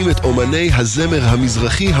מארחים את אומני הזמר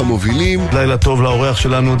המזרחי המובילים. לילה טוב לאורח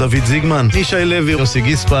שלנו דוד זיגמן, ישי לוי, יוסי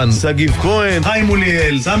גיספן, סגיב כהן, חיים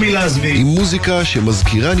מוליאל, סמי לזבי. עם מוזיקה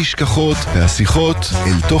שמזכירה נשכחות והשיחות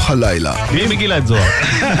אל תוך הלילה. מי מגילה את זוהר?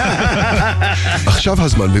 עכשיו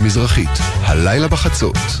הזמן במזרחית, הלילה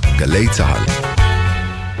בחצות, גלי צהל.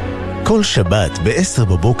 כל שבת ב-10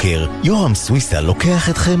 בבוקר, יורם סוויסה לוקח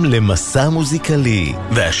אתכם למסע מוזיקלי.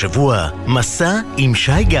 והשבוע, מסע עם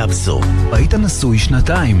שי גבסו. היית נשוי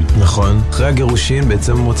 2 נכון? אחרי הגירושים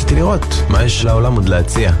בעצם רציתי לראות מה יש לעולם עוד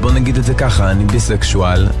להציע. בוא נגיד את זה ככה, אני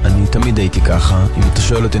ביסקשואל, אני תמיד הייתי ככה. אם אתה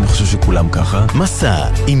שואל אותי, אני חושב שכולם ככה. מסע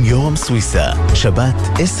עם יורם סוויסה, שבת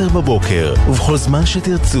 10 בבוקר, ובכל זמן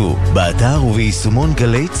שתרצו, באתר וביישומון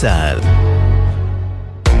גלי צהל.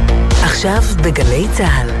 עכשיו בגלי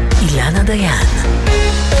צהל, אילנה דיין.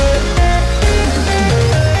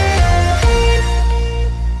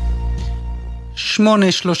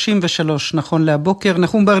 שמונה 33 נכון להבוקר.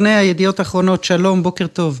 נחום ברנע, ידיעות אחרונות, שלום, בוקר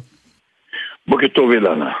טוב. בוקר טוב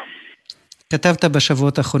אילנה. כתבת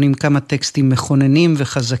בשבועות האחרונים כמה טקסטים מכוננים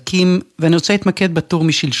וחזקים, ואני רוצה להתמקד בטור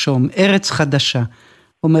משלשום, ארץ חדשה,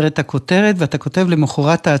 אומרת הכותרת, ואתה כותב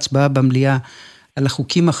למחרת ההצבעה במליאה, על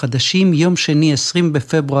החוקים החדשים, יום שני 20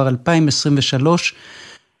 בפברואר 2023,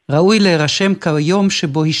 ראוי להירשם כיום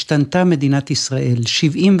שבו השתנתה מדינת ישראל.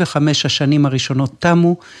 75 השנים הראשונות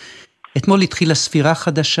תמו, אתמול התחילה ספירה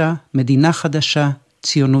חדשה, מדינה חדשה,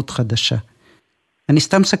 ציונות חדשה. אני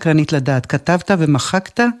סתם סקרנית לדעת, כתבת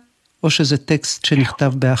ומחקת, או שזה טקסט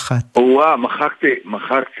שנכתב באחת?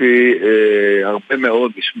 מחקתי הרבה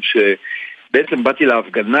מאוד, משום ש... בעצם באתי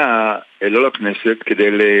להפגנה, לא לכנסת,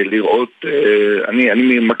 כדי לראות,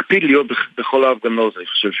 אני מקפיד להיות בכל ההפגנות, אני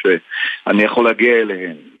חושב שאני יכול להגיע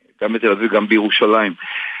אליהן, גם בתל אביב, גם בירושלים.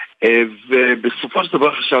 ובסופו של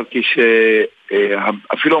דבר חשבתי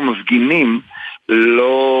שאפילו המפגינים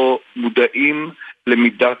לא מודעים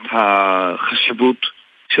למידת החשיבות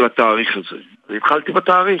של התאריך הזה. התחלתי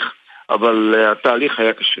בתאריך, אבל התהליך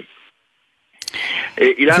היה קשה.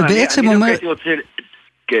 אילנה, ובעצם אני אומר... לא הייתי רוצה...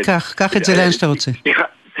 כן. קח את זה לאן שאתה רוצה.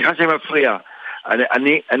 סליחה שאני מפריע.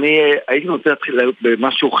 אני הייתי רוצה להתחיל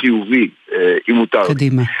במשהו חיובי, אם מותר.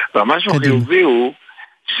 קדימה. והמשהו חיובי הוא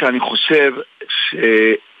שאני חושב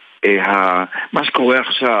שמה שקורה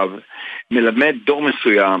עכשיו מלמד דור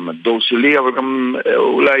מסוים, דור שלי, אבל גם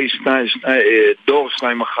אולי דור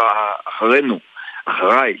שניים אחרינו,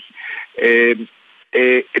 אחריי,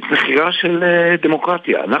 את מחירה של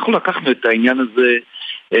דמוקרטיה. אנחנו לקחנו את העניין הזה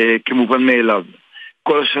כמובן מאליו.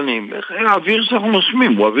 כל השנים. האוויר שאנחנו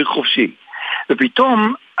נושמים הוא אוויר חופשי.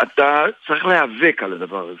 ופתאום אתה צריך להיאבק על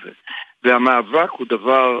הדבר הזה. והמאבק הוא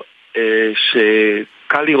דבר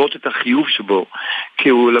שקל לראות את החיוב שבו, כי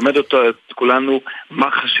הוא למד את כולנו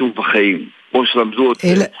מה חשוב בחיים. כמו שלמדו את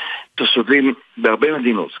תושבים בהרבה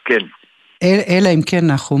מדינות, כן. אלא אם כן,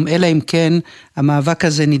 נחום, אלא אם כן המאבק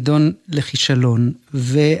הזה נידון לכישלון.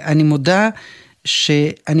 ואני מודה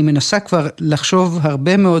שאני מנסה כבר לחשוב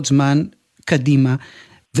הרבה מאוד זמן קדימה,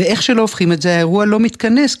 ואיך שלא הופכים את זה, האירוע לא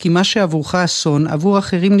מתכנס, כי מה שעבורך אסון, עבור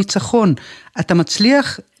אחרים ניצחון. אתה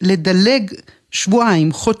מצליח לדלג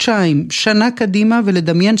שבועיים, חודשיים, שנה קדימה,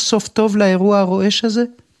 ולדמיין סוף טוב לאירוע הרועש הזה?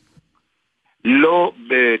 לא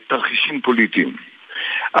בתרחישים פוליטיים,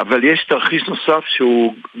 אבל יש תרחיש נוסף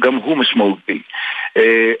שהוא גם הוא משמעותי.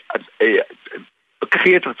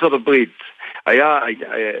 קחי את ארצות הברית, היה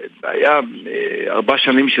 4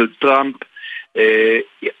 שנים של טראמפ,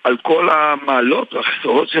 על כל המעלות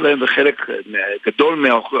והחסרות שלהם, וחלק גדול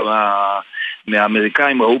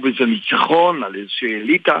מהאמריקאים ראו בזה ניצחון על איזושהי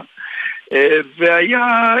אליטה,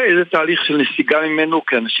 והיה איזה תהליך של נסיגה ממנו,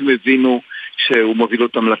 כי אנשים הבינו שהוא מוביל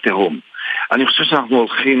אותם לתהום. אני חושב שאנחנו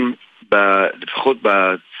הולכים לפחות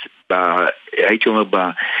הייתי אומר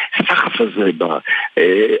בסחף הזה,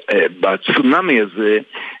 בצונמי הזה,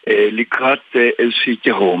 לקראת איזושהי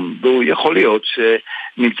תהום, והוא יכול להיות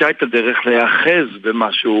שנמצא את הדרך להיאחז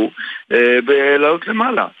במשהו ולעלות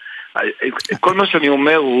למעלה. כל מה שאני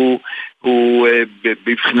אומר הוא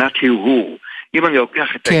בבחינת הרהור. אם אני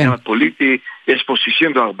לוקח את העניין הפוליטי, יש פה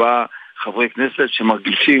 64 חברי כנסת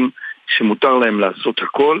שמרגישים שמותר להם לעשות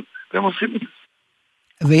הכל, והם עושים את זה.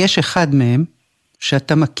 ויש אחד מהם,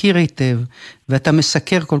 שאתה מכיר היטב, ואתה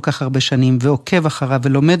מסקר כל כך הרבה שנים, ועוקב אחריו,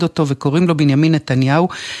 ולומד אותו, וקוראים לו בנימין נתניהו,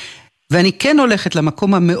 ואני כן הולכת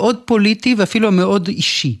למקום המאוד פוליטי, ואפילו המאוד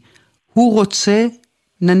אישי. הוא רוצה,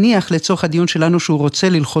 נניח לצורך הדיון שלנו, שהוא רוצה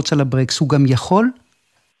ללחוץ על הברקס, הוא גם יכול?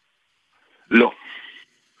 לא.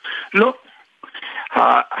 לא.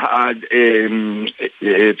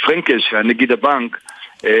 פרנקל, שהנגיד הבנק,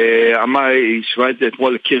 אמר, השווה את זה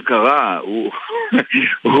אתמול לכרכרה,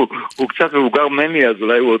 הוא קצת מבוגר מני, אז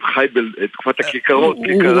אולי הוא עוד חי בתקופת הכרכרות.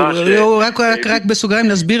 רק בסוגריים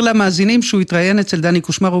נסביר למאזינים שהוא התראיין אצל דני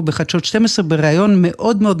קושמרו בחדשות 12 בראיון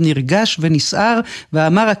מאוד מאוד נרגש ונסער,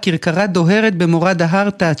 ואמר הכרכרה דוהרת במורד ההר,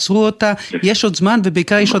 תעצרו אותה, יש עוד זמן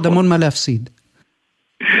ובעיקר יש עוד המון מה להפסיד.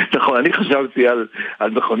 נכון, אני חשבתי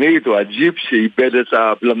על מכונית או הג'יפ שאיבד את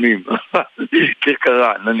הבלמים,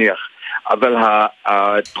 כרכרה נניח. אבל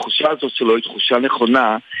התחושה הזאת שלו היא תחושה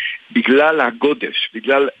נכונה בגלל הגודש,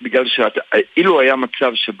 בגלל שאילו היה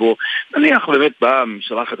מצב שבו נניח באמת באה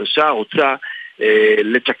ממשלה חדשה רוצה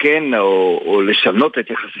לתקן או לשנות את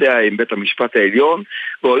יחסיה עם בית המשפט העליון,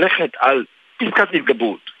 והולכת על פסקת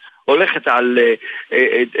התגברות, הולכת על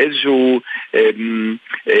איזשהו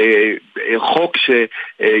חוק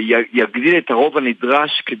שיגדיל את הרוב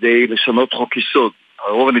הנדרש כדי לשנות חוק יסוד,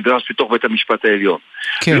 הרוב הנדרש בתוך בית המשפט העליון.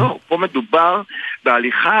 כן. לא, פה מדובר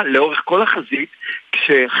בהליכה לאורך כל החזית,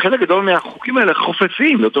 כשחלק גדול מהחוקים האלה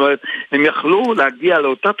חופפים, זאת אומרת, הם יכלו להגיע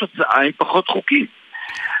לאותה תוצאה עם פחות חוקים.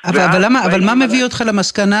 אבל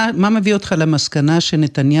מה מביא אותך למסקנה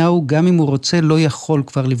שנתניהו, גם אם הוא רוצה, לא יכול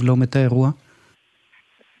כבר לבלום את האירוע?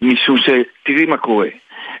 משום שתראי מה קורה.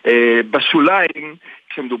 בשוליים,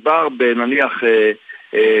 כשמדובר בנניח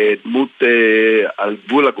דמות על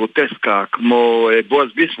גבול הגרוטסקה, כמו בועז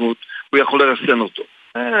ביסמוט, הוא יכול לרסן אותו.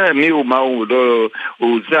 מי הוא, מה הוא, לא,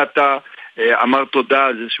 הוא זה אתה אמר תודה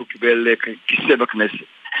על זה שהוא קיבל כיסא בכנסת.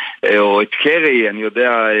 או את קרי, אני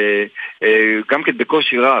יודע, גם כן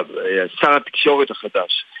בקושי רב, שר התקשורת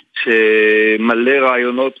החדש, שמלא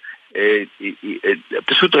רעיונות,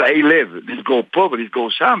 פשוט רעי לב, לסגור פה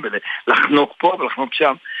ולסגור שם, ולחנוק פה ולחנוק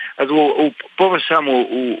שם, אז הוא פה ושם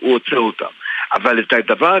הוא עוצר אותם. אבל את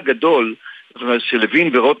הדבר הגדול, זאת אומרת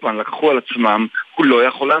שלוין ורוטמן לקחו על עצמם, הוא לא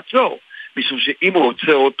יכול לעצור, משום שאם הוא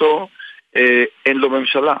עוצר אותו, אין לו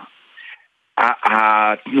ממשלה.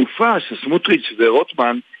 התנופה של סמוטריץ'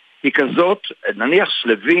 ורוטמן היא כזאת, נניח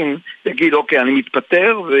שלוין יגיד, אוקיי, אני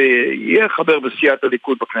מתפטר ויהיה חבר בסיעת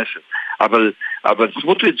הליכוד בכנסת. אבל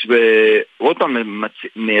סמוטריץ' ורוטמן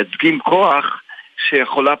מייצגים כוח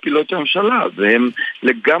שיכולה להפיל את הממשלה, והם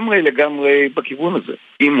לגמרי בכיוון הזה.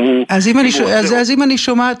 אז אם אני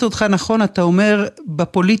שומעת אותך נכון, אתה אומר,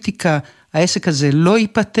 בפוליטיקה העסק הזה לא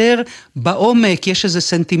ייפטר, בעומק יש איזה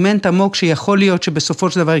סנטימנט עמוק שיכול להיות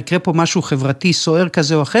שבסופו של דבר יקרה פה משהו חברתי סוער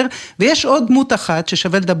כזה או אחר, ויש עוד דמות אחת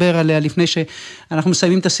ששווה לדבר עליה לפני שאנחנו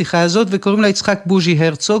מסיימים את השיחה הזאת, וקוראים לה יצחק בוז'י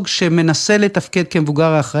הרצוג, שמנסה לתפקד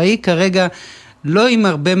כמבוגר האחראי, כרגע לא עם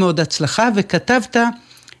הרבה מאוד הצלחה, וכתבת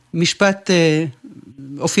משפט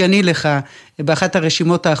אופייני לך באחת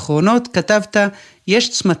הרשימות האחרונות, כתבת, יש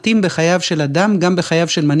צמתים בחייו של אדם, גם בחייו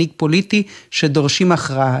של מנהיג פוליטי, שדורשים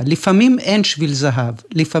הכרעה. לפעמים אין שביל זהב,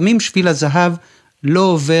 לפעמים שביל הזהב לא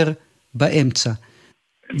עובר באמצע.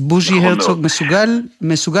 בוז'י הרצוג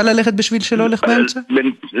מסוגל ללכת בשביל שלא הולך באמצע?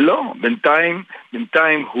 לא,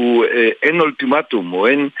 בינתיים הוא אין אולטימטום, או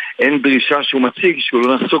אין דרישה שהוא מציג שהוא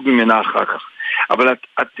לא נסוג ממנה אחר כך. אבל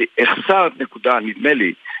את החסרת נקודה, נדמה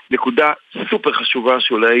לי, נקודה סופר חשובה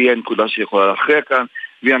שאולי היא הנקודה שיכולה להכריע כאן,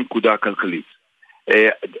 והיא הנקודה הכלכלית.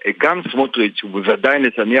 גם סמוטריץ' ובוודאי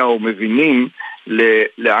נתניהו מבינים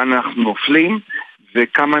לאן אנחנו נופלים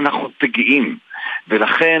וכמה אנחנו פגיעים.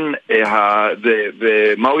 ולכן,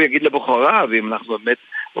 ומה הוא יגיד לבוחריו אם אנחנו באמת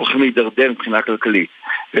הולכים להידרדר מבחינה כלכלית.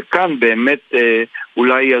 וכאן באמת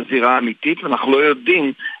אולי הזירה האמיתית, ואנחנו לא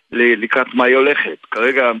יודעים לקראת מה היא הולכת.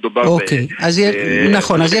 כרגע מדובר אוקיי,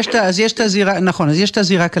 נכון, אז יש את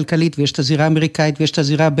הזירה הכלכלית, ויש את הזירה האמריקאית, ויש את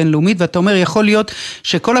הזירה הבינלאומית, ואתה אומר, יכול להיות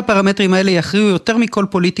שכל הפרמטרים האלה יכריעו יותר מכל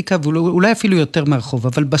פוליטיקה, ואולי אפילו יותר מהרחוב,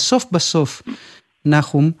 אבל בסוף,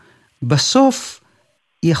 נחום, בסוף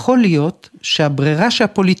יכול להיות שהברירה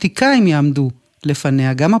שהפוליטיקאים יעמדו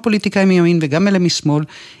לפניה, גם הפוליטיקאים מימין וגם אלה משמאל,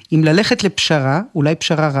 אם ללכת לפשרה, אולי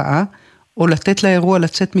פשרה רעה, או לתת לאירוע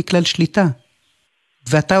לצאת מכלל שליטה.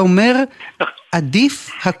 ואתה אומר, עדיף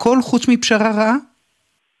הכל חוץ מפשרה רעה?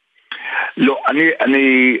 לא,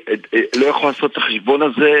 אני לא יכול לעשות את החשבון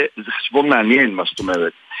הזה, זה חשבון מעניין מה שאת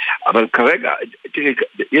אומרת. אבל כרגע, תראי,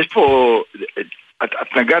 יש פה,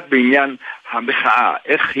 את נגעת בעניין המחאה,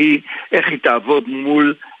 איך היא תעבוד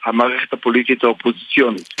מול המערכת הפוליטית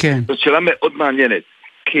האופוזיציונית. כן. זאת שאלה מאוד מעניינת,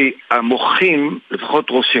 כי המוחים, לפחות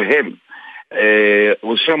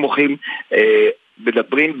ראשי המוחים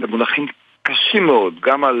מדברים במונחים קשים מאוד,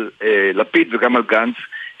 גם על לפיד וגם על גנץ,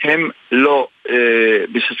 הם לא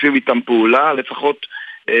משתפים איתם פעולה, לפחות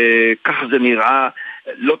ככה זה נראה,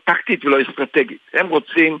 לא טקטית ולא אסטרטגית. הם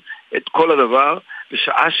רוצים את כל הדבר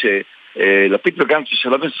בשעה שלפיד וגנץ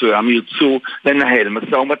בשלב מסוים ירצו לנהל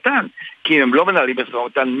משא ומתן, כי אם הם לא מנהלים משא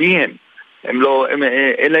ומתן, מי הם?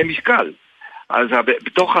 אין להם משקל. אז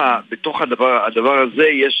בתוך הדבר הזה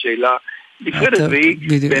יש שאלה נפרדת,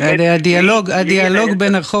 הדיאלוג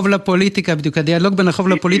בין הרחוב לפוליטיקה, בדיוק, הדיאלוג בין הרחוב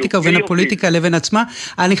לפוליטיקה ובין הפוליטיקה לבין עצמה.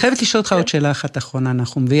 אני חייבת לשאול אותך עוד שאלה אחת אחרונה,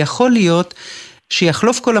 נחום, ויכול להיות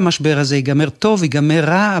שיחלוף כל המשבר הזה, ייגמר טוב, ייגמר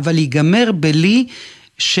רע, אבל ייגמר בלי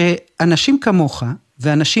שאנשים כמוך,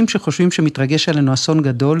 ואנשים שחושבים שמתרגש עלינו אסון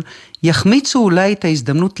גדול, יחמיצו אולי את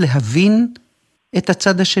ההזדמנות להבין את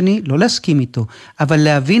הצד השני, לא להסכים איתו, אבל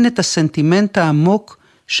להבין את הסנטימנט העמוק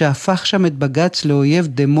שהפך שם את בג"ץ לאויב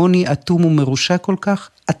דמוני, אטום ומרושע כל כך?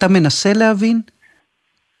 אתה מנסה להבין?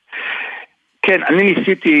 כן, אני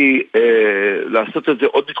ניסיתי לעשות את זה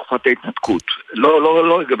עוד בתקופת ההתנתקות.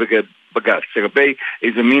 לא לגבי בג"ץ, לגבי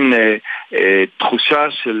איזה מין תחושה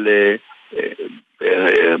של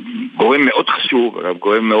גורם מאוד חשוב,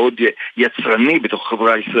 גורם מאוד יצרני בתוך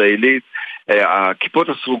החברה הישראלית, הכיפות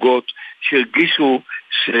הסרוגות שהרגישו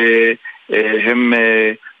שהם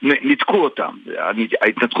נתקו אותם.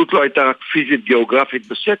 ההתנתקות לא הייתה רק פיזית גיאוגרפית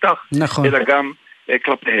בשטח, נכון. אלא גם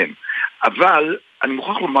כלפיהם. אבל אני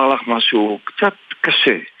מוכרח לומר לך משהו קצת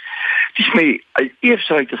קשה. תשמעי, אי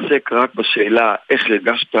אפשר להתעסק רק בשאלה איך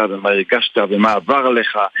הרגשת ומה הרגשת ומה עבר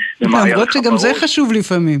עליך ומה היה לך בראש. שגם זה חשוב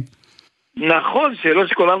לפעמים. נכון, שאלות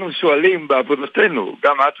שכולנו שואלים בעבודתנו,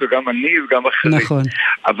 גם את וגם אני וגם אחרים. נכון.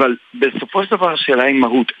 אבל בסופו של דבר השאלה היא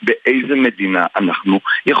מהות, באיזה מדינה אנחנו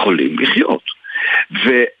יכולים לחיות.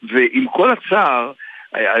 ועם כל הצער,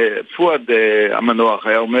 פואד המנוח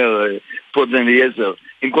היה אומר, פואד אליעזר,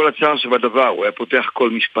 עם כל הצער שבדבר, הוא היה פותח כל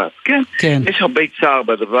משפט. כן, יש הרבה צער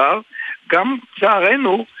בדבר, גם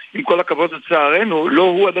צערנו, עם כל הכבוד לצערנו, לא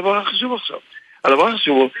הוא הדבר החשוב עכשיו. הדבר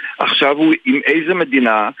החשוב עכשיו הוא עם איזה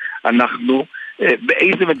מדינה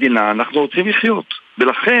באיזה מדינה אנחנו רוצים לחיות.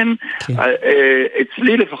 ולכן,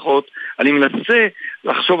 אצלי לפחות, אני מנסה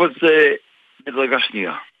לחשוב על זה בדרגה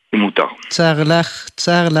שנייה. מותר.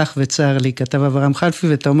 צער לך וצער לי, כתב אברהם חלפי,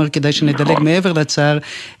 ואתה אומר כדאי שנדלג מעבר לצער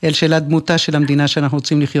אל שאלת דמותה של המדינה שאנחנו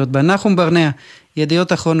רוצים לחיות בה. נחום ברנע,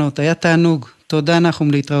 ידיעות אחרונות, היה תענוג. תודה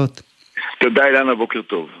נחום, להתראות. תודה אילנה, בוקר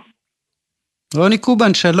טוב. רוני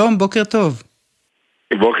קובן, שלום, בוקר טוב.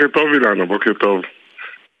 בוקר טוב אילנה, בוקר טוב.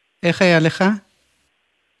 איך היה לך?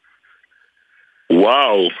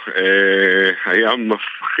 וואו, היה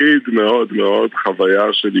מפחיד מאוד מאוד, חוויה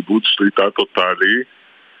של איבוד שליטה טוטלי,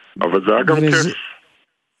 אבל זה היה גם כיף.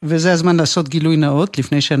 וזה הזמן לעשות גילוי נאות,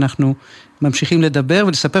 לפני שאנחנו ממשיכים לדבר,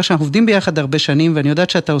 ולספר שאנחנו עובדים ביחד הרבה שנים, ואני יודעת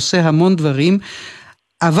שאתה עושה המון דברים,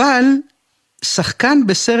 אבל שחקן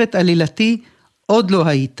בסרט עלילתי עוד לא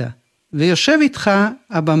היית. ויושב איתך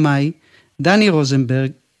הבמאי, דני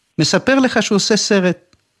רוזנברג, מספר לך שהוא עושה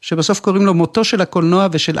סרט, שבסוף קוראים לו מותו של הקולנוע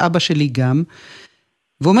ושל אבא שלי גם,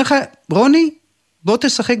 והוא אומר לך, רוני, בוא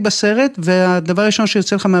תשחק בסרט, והדבר הראשון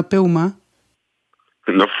שיוצא לך מהפה הוא מה?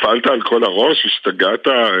 נפלת על כל הראש, השתגעת,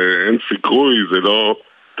 אין סיכוי,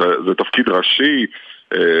 זה תפקיד ראשי,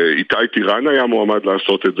 איתי טירן היה מועמד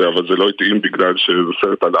לעשות את זה, אבל זה לא התאים בגלל שזה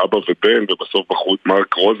סרט על אבא ובן, ובסוף בחרו את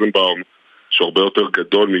מרק רוזנבאום, שהרבה יותר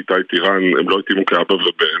גדול מאיתי טירן, הם לא התאימו כאבא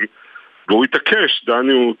ובן, והוא התעקש,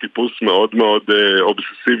 דני הוא טיפוס מאוד מאוד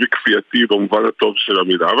אובססיבי, כפייתי, במובן הטוב של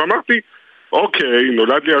המילה, ואמרתי, אוקיי,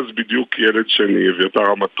 נולד לי אז בדיוק ילד שני,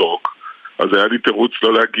 אביתר המתוק, אז היה לי תירוץ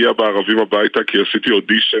לא להגיע בערבים הביתה, כי עשיתי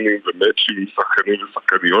אודישנים ומאצ'ים עם שחקנים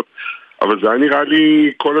ושחקניות, אבל זה היה נראה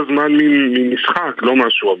לי כל הזמן ממשחק, לא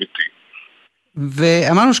משהו אמיתי.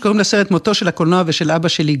 ואמרנו שקוראים לסרט מותו של הקולנוע ושל אבא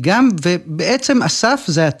שלי גם, ובעצם אסף,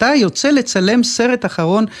 זה אתה יוצא לצלם סרט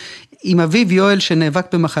אחרון עם אביו יואל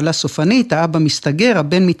שנאבק במחלה סופנית, האבא מסתגר,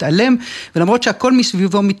 הבן מתעלם, ולמרות שהכל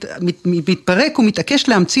מסביבו מתפרק, הוא מתעקש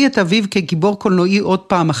להמציא את אביו כגיבור קולנועי עוד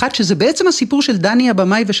פעם אחת, שזה בעצם הסיפור של דני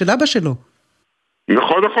הבמאי ושל אבא שלו.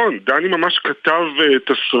 נכון, נכון, דני ממש כתב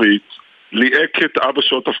תסריט, ליעק את אבא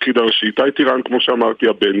שלו תפקיד הראשי, איתי טירן, כמו שאמרתי,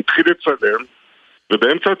 הבן, התחיל לצלם,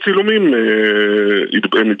 ובאמצע הצילומים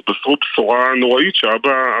הם התבשרו בשורה נוראית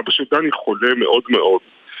שאבא של דני חולה מאוד מאוד,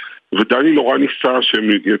 ודני נורא ניסה שהם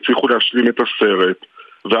יצליחו להשלים את הסרט,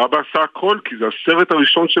 ואבא עשה הכל כי זה הסרט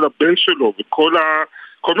הראשון של הבן שלו, וכל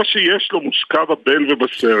מה שיש לו מושקע בבן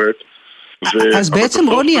ובסרט. אז בעצם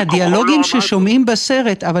רוני, הדיאלוגים ששומעים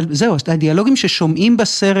בסרט, אבל זהו, הדיאלוגים ששומעים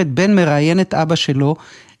בסרט בין מראיין את אבא שלו,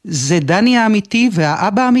 זה דני האמיתי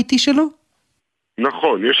והאבא האמיתי שלו?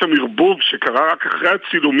 נכון, יש שם ערבוב שקרה רק אחרי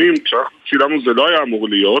הצילומים, כשאנחנו צילמנו זה לא היה אמור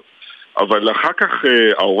להיות, אבל אחר כך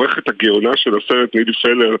העורכת הגאונה של הסרט נילי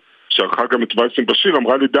פלר, שערכה גם את וייסים בשיר,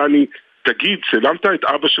 אמרה לדני, תגיד, צילמת את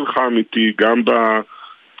אבא שלך אמיתי, גם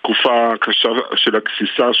בתקופה הקשה של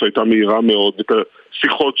הגסיסה שהייתה מהירה מאוד, את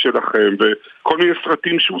השיחות שלכם, וכל מיני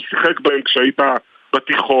סרטים שהוא שיחק בהם כשהיית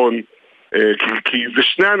בתיכון, כי זה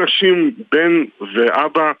שני אנשים, בן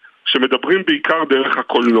ואבא, שמדברים בעיקר דרך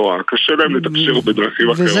הקולנוע, קשה להם לתקשר בדרכים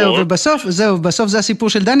אחרות. ובסוף זה הסיפור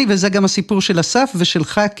של דני, וזה גם הסיפור של אסף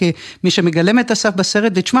ושלך כמי שמגלם את אסף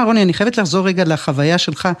בסרט, ותשמע רוני, אני חייבת לחזור רגע לחוויה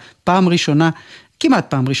שלך פעם ראשונה, כמעט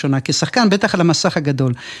פעם ראשונה, כשחקן, בטח על המסך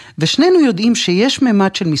הגדול, ושנינו יודעים שיש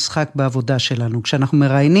ממד של משחק בעבודה שלנו, כשאנחנו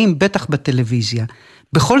מראיינים, בטח בטלוויזיה.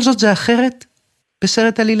 בכל זאת זה אחרת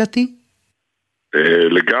בסרט עלילתי?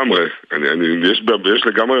 לגמרי, יש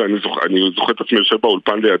לגמרי, אני זוכר את עצמי יושב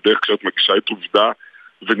באולפן לידך כשאת מגישה את עובדה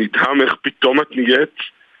ונדהם איך פתאום את נהיית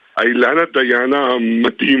אילנה דיין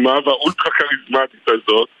המדהימה והאולטרה קריזמטית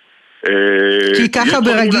הזאת. כי ככה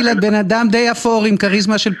ברגיל בן אדם די אפור עם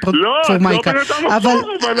קריזמה של פורמייקה. אבל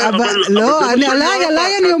לא,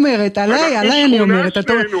 עליי אני אומרת,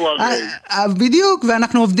 בדיוק,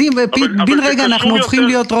 ואנחנו עובדים ובין רגע אנחנו הופכים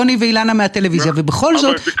להיות רוני ואילנה מהטלוויזיה, ובכל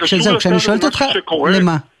זאת, כשאני שואלת אותך,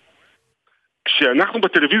 למה? כשאנחנו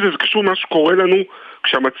בטלוויזיה זה קשור מה שקורה לנו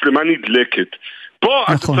כשהמצלמה נדלקת. פה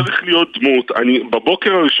אתה צריך להיות דמות.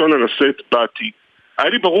 בבוקר הראשון על הסט באתי, היה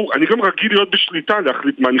לי ברור, אני גם רגיל להיות בשליטה,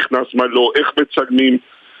 להחליט מה נכנס, מה לא, איך מצלמים.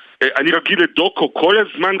 אני רגיל לדוקו, כל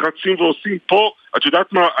הזמן רצים ועושים פה. את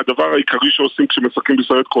יודעת מה הדבר העיקרי שעושים כשמשחקים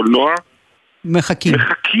בסרט קולנוע? מחכים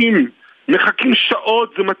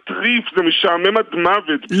שעות, זה מטריף, זה משעמם עד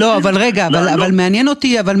מוות. לא, אבל רגע,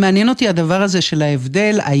 אבל מעניין אותי הדבר הזה של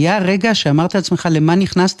ההבדל. היה רגע שאמרת לעצמך למה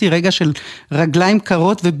נכנסתי, רגע של רגליים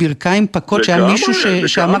קרות וברכיים פקות, שהיה מישהו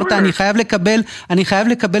שאמרת אני חייב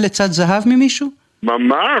לקבל עצת זהב ממישהו?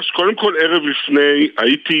 ממש, קודם כל ערב לפני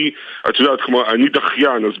הייתי, את יודעת, כמו אני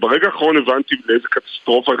דחיין, אז ברגע האחרון הבנתי לאיזה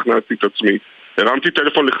קטסטרופה הכנסתי את עצמי. הרמתי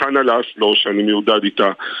טלפון לחנה לאסלו, שאני מיודד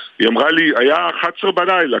איתה. היא אמרה לי, היה 11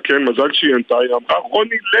 בלילה, כן, מזל שהיא ענתה, היא אמרה,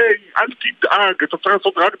 רוני לי, אל תדאג, אתה צריך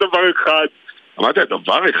לעשות רק דבר אחד. אמרתי,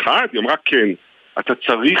 דבר אחד? היא אמרה, כן, אתה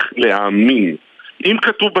צריך להאמין. אם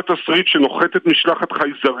כתוב בתסריט שנוחתת משלחת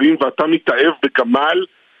חייזרים ואתה מתאהב בגמל,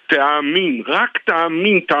 תאמין, רק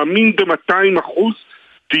תאמין ב-200%,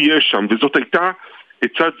 תהיה שם. וזאת הייתה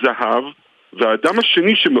עצת זהב, והאדם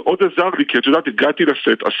השני שמאוד עזר לי, כי את יודעת, הגעתי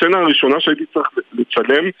לסט, הסצנה הראשונה שהייתי צריך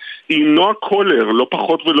לצלם, היא נועה קולר, לא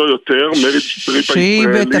פחות ולא יותר, מריץ סטריפ הישראלית. שהיא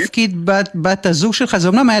בתפקיד בת הזוג שלך, זה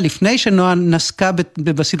אומנם היה לפני שנועה נסקה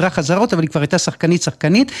בסדרה חזרות, אבל היא כבר הייתה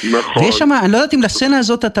שחקנית. נכון. ויש שם, אני לא יודעת אם לסצנה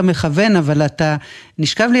הזאת אתה מכוון, אבל אתה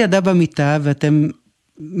נשכב לידה במיטה, ואתם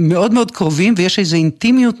מאוד מאוד קרובים, ויש איזו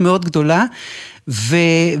אינטימיות מאוד גדולה,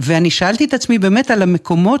 ואני שאלתי את עצמי באמת על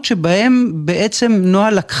המקומות שבהם בעצם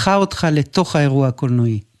נועה לקחה אותך לתוך האירוע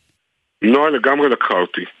הקולנועי. נועה לגמרי לקחה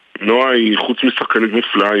אותי. נועה היא חוץ משחקנית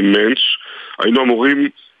נפלאה, היא מנש. היינו אמורים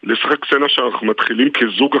לשחק סצנה שאנחנו מתחילים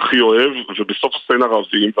כזוג הכי אוהב, ובסוף הסצנה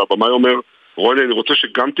רבים, והבמאי אומר, רוני, אני רוצה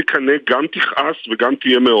שגם תקנה, גם תכעס וגם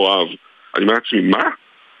תהיה מאוהב. אני אומר לעצמי, מה?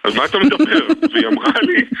 על מה אתה מדבר? והיא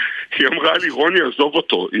אמרה לי, רוני, עזוב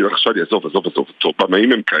אותו. היא לחשה לי, עזוב אותו.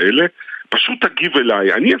 במאים הם כאלה, פשוט תגיב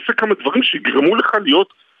אליי. אני אעשה כמה דברים שיגרמו לך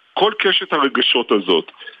להיות כל קשת הרגשות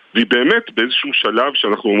הזאת. והיא באמת באיזשהו שלב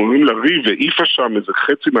שאנחנו אומרים לריב, והעיפה שם איזה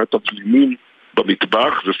חצי מהתבלינים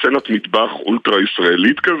במטבח, זה סצנת מטבח אולטרה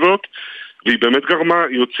ישראלית כזאת, והיא באמת גרמה,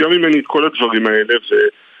 היא הוציאה ממני את כל הדברים האלה,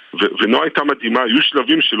 ונועה הייתה מדהימה. היו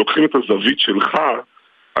שלבים שלוקחים את הזווית שלך,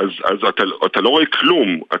 אז אתה לא רואה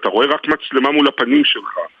כלום, אתה רואה רק מצלמה מול הפנים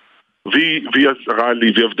שלך. והיא עזרה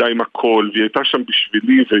לי, והיא עבדה עם הכל, והיא הייתה שם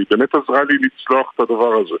בשבילי, והיא באמת עזרה לי לצלוח את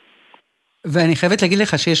הדבר הזה. ואני חייבת להגיד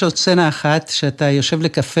לך שיש עוד סצנה אחת, שאתה יושב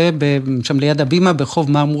לקפה שם ליד הבימה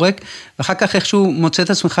ברחוב מרמורק, ואחר כך איכשהו מוצא את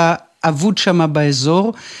עצמך עבוד שם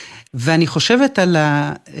באזור, ואני חושבת על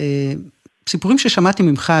הסיפורים ששמעתי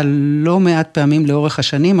ממך לא מעט פעמים לאורך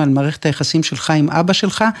השנים, על מערכת היחסים שלך עם אבא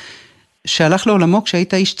שלך, שהלך לעולמו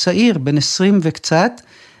כשהיית איש צעיר, בן 20 וקצת,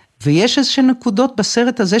 ויש איזושהי נקודות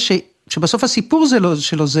בסרט הזה שבסוף הסיפור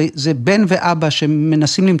שלו זה בן ואבא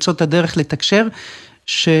שמנסים למצוא את הדרך לתקשר,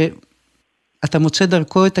 שאתה מוצא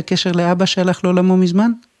דרכו את הקשר לאבא שהלך לעולמו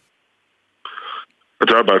מזמן?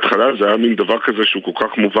 אתה יודע, בהתחלה זה היה מין דבר כזה שהוא כל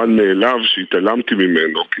כך מובן מאליו שהתעלמתי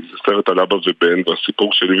ממנו, כי זה סרט על אבא ובן,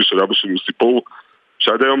 והסיפור שלי ושל אבא שלי הוא סיפור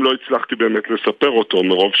שעד היום לא הצלחתי באמת לספר אותו,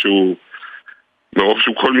 מרוב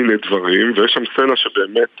שהוא כל מיני דברים, ויש שם סצנה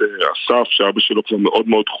שבאמת אסף, שאבא שלו כבר מאוד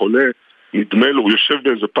מאוד חולה, נדמה לו, הוא יושב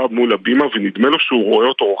באיזה פאב מול הבימה, ונדמה לו שהוא רואה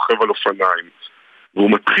אותו רוכב על אופניים.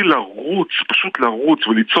 והוא מתחיל לרוץ, פשוט לרוץ,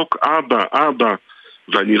 ולצעוק אבא,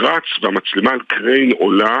 ואני רץ, והמצלמה על קריין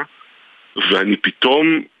עולה, ואני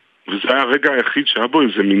פתאום, וזה היה הרגע היחיד שהיה בו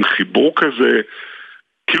איזה מין חיבור כזה,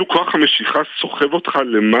 כאילו כוח המשיכה סוחב אותך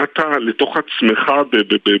למטה, לתוך עצמך,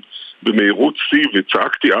 במהירות שיא,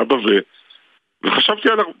 וצעקתי אבא וחשבתי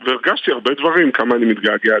עליו, והרגשתי הרבה דברים, כמה אני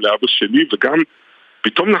מתגעגע לאבא שלי, וגם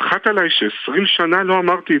פתאום נחת עליי ש20 שנה לא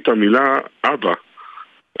אמרתי את המילה אבא.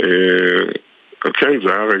 כן,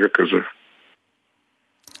 זה היה רגע כזה.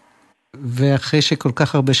 ואחרי שכל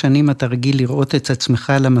כך הרבה שנים אתה רגיל לראות את עצמך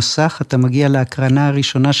על המסך, אתה מגיע להקרנה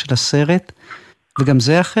הראשונה של הסרט, וגם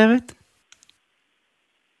זה אחרת?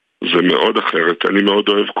 זה מאוד אחרת. אני מאוד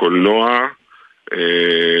אוהב קולנוע,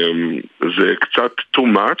 זה קצת too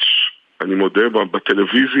much, אני מודה,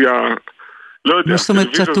 בטלוויזיה, לא יודע, מה זאת אומרת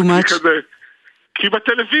קצת too much? כי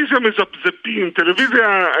בטלוויזיה מזפזפים,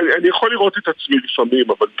 טלוויזיה, אני יכול לראות את עצמי לפעמים,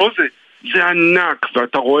 אבל פה זה ענק,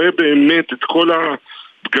 ואתה רואה באמת את כל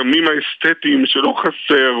הפגמים האסתטיים שלא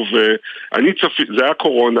חסר, ואני צפי, זה היה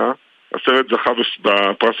קורונה, הסרט זכה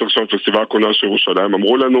בפרס הראשון פסטיבל הקולנוע של ירושלים,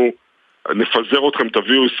 אמרו לנו, נפזר אתכם,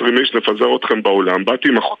 תביאו 20 איש, נפזר אתכם בעולם, באתי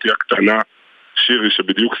עם אחותי הקטנה, שירי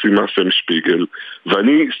שבדיוק סיימה סם שפיגל,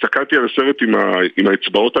 ואני הסתכלתי על הסרט עם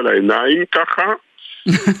האצבעות על העיניים ככה,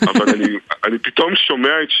 אבל אני פתאום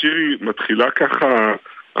שומע את שירי מתחילה ככה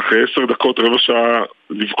אחרי 10 דקות, רבע שעה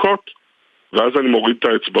לבכות, ואז אני מוריד את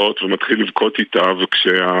האצבעות ומתחיל לבכות איתה,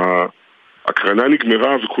 וכשהקרנה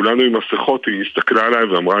נגמרה וכולנו עם מסכות, היא הסתכלה עליי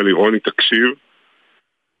ואמרה לי, רוני תקשיב,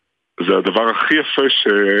 זה הדבר הכי יפה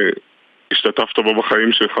שהשתתפת בו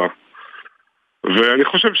בחיים שלך. ואני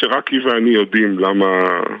חושב שרק היא ואני יודעים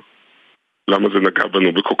למה זה נגע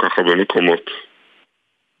בנו בכל כך הרבה מקומות.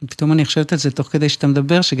 פתאום אני חושבת על זה תוך כדי שאתה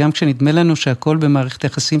מדבר, שגם כשנדמה לנו שהכל במערכת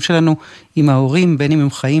היחסים שלנו עם ההורים, בין אם הם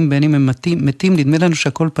חיים, בין אם הם מתים, נדמה לנו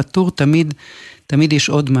שהכל פתור, תמיד יש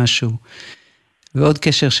עוד משהו. ועוד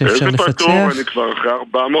קשר שאפשר לפצח. איזה פתור? אני כבר אחרי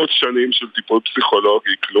 400 שנים של טיפול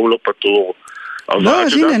פסיכולוגי, כלום לא פתור. לא,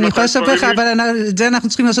 אז הנה, אני יכולה לספר לך, אבל את זה אנחנו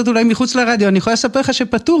צריכים לעשות אולי מחוץ לרדיו, אני יכולה לספר לך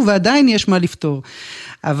שפתור ועדיין יש מה לפתור.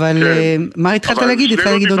 אבל מה התחלת להגיד?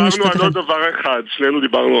 התחלת להגיד עוד משפט אחד. שנינו דיברנו על עוד דבר אחד, שנינו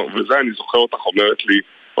דיברנו, וזה אני זוכר אותך אומרת לי,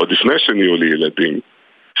 עוד לפני שנהיו לי ילדים,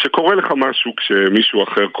 שקורה לך משהו כשמישהו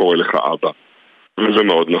אחר קורא לך אבא. וזה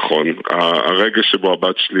מאוד נכון. הרגע שבו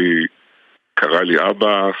הבת שלי קרא לי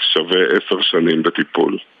אבא שווה 10 שנים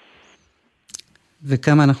בטיפול.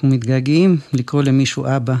 וכמה אנחנו מתגעגעים לקרוא למישהו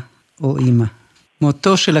אבא. או אמא.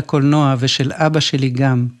 מותו של הקולנוע ושל אבא שלי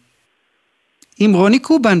גם. עם רוני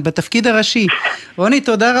קובן בתפקיד הראשי. רוני,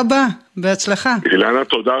 תודה רבה, בהצלחה. אילנה,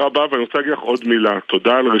 תודה רבה, ואני רוצה להגיד לך עוד מילה.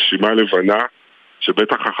 תודה על רשימה לבנה,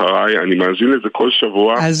 שבטח אחריי, אני מאזין לזה כל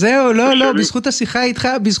שבוע. אז זהו, לא,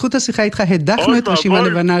 בזכות השיחה איתך הדחנו את רשימה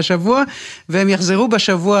לבנה השבוע, והם יחזרו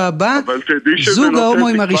בשבוע הבא. זוג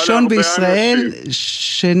ההומואים הראשון בישראל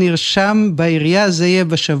שנרשם בעירייה, זה יהיה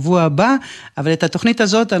בשבוע הבא, אבל את התוכנית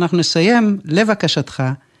הזאת אנחנו נסיים לבקשתך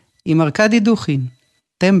עם ארקדי דוכין,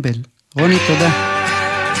 טמבל. רוני, תודה.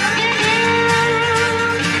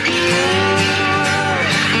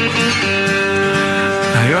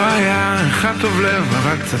 היה אחד טוב לב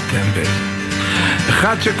אבל קצת טמבל,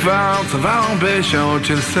 אחד שכבר צבר הרבה שעות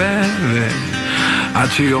של סבל, עד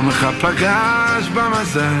שיום אחד פגש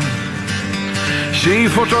במזל,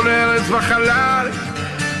 שאיף אותו לארץ בחלל,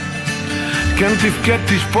 כן תפקד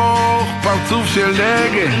תשפוך פרצוף של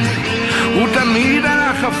דגל, הוא תמיד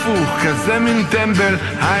הלך הפוך, כזה מין טמבל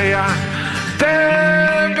היה.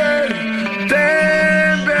 טמבל,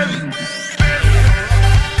 טמבל,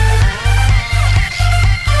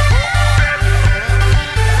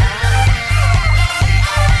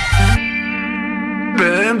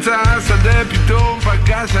 באמצע השדה פתאום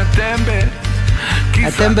פגש הטמבל.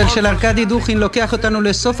 הטמבל של ארקדי דוכין לוקח אותנו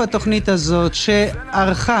לסוף התוכנית הזאת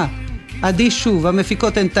שערכה עדי שוב,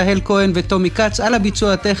 המפיקות הן תהל כהן וטומי קץ, על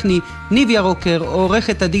הביצוע הטכני ניב ירוקר,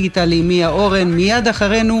 עורכת הדיגיטלי מיה אורן, מיד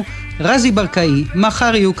אחרינו רזי ברקאי,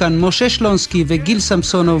 מחר יהיו כאן משה שלונסקי וגיל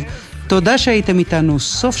סמסונוב. תודה שהייתם איתנו,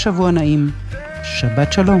 סוף שבוע נעים,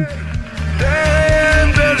 שבת שלום.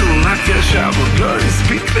 טמבל הוא רק ישב, עוד לא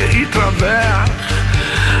הספיק להתרווח,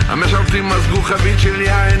 המשרתים מזגו חבית של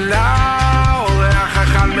יין לאורח,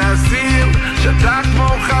 אכל מהסיר, שתה כמו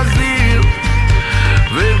חזיר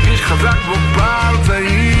והרגיש חזק כמו פער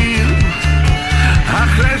צעיר,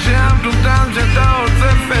 אחרי שהמטומטם שאתה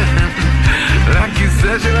עוצפת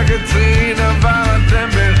לכיסא של הקצין עבר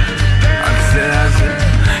הטמבל, הכיסא הזה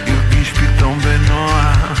הרגיש פתאום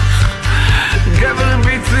בנוח, גבר עם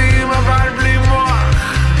ביצים אבל בלי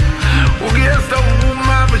מוח, הוא גייס את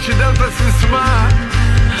האומה ושידר את הסיסמה,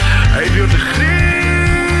 האידיוט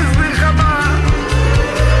הכריז מלחמה,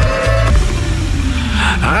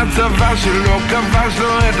 הצבא שלו כבש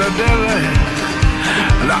לו את הדרך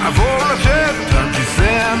לעבור לשבת על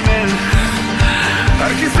כיסא המלך,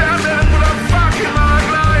 על כיסא המלך מול הפאק עם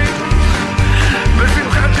הרגליים,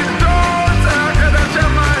 בשמחת שלטון צעק עד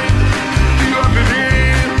השמיים, תהיו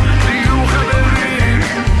אביבים, תהיו חברים,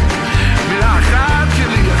 מילה אחת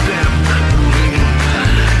שלי אתם גבורים,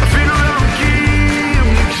 אפילו להמקים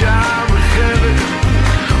נקשר בחרב,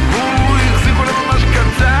 הוא החזיקו לממש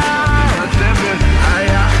קצר, הטמבל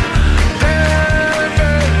היה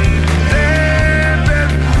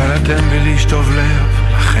טמבל איש טוב לב,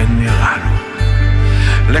 לכן נראה לו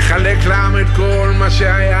לחלק להם את כל מה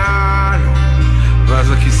שהיה לו,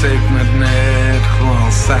 ואז הכיסא התנדנד כמו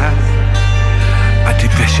הרסל,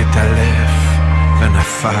 הטיפש את הלב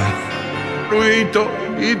ונפל. הוא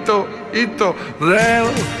איתו רר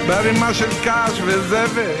בערימה של קש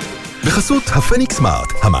וזבל. בחסות הפניקס סמארט,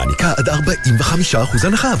 המעניקה עד 45%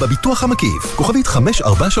 הנחה בביטוח המקיף. כוכבית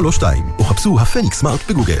 5432, או חפשו הפניקס סמארט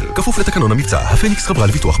בגוגל. כפוף לתקנון המבצע, הפניקס חברה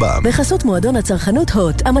לביטוח בע"מ. בחסות מועדון הצרכנות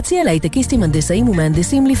הוט, המציע להייטקיסטים, הנדסאים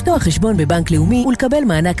ומהנדסים לפתוח חשבון בבנק לאומי ולקבל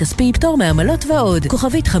מענק כספי, פטור מעמלות ועוד.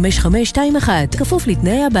 כוכבית 5521, כפוף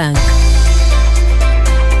לתנאי הבנק.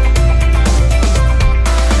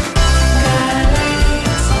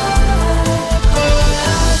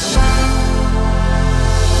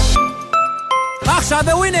 עכשיו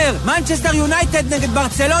בווינר, מנצ'סטר יונייטד נגד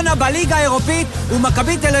ברצלונה בליגה האירופית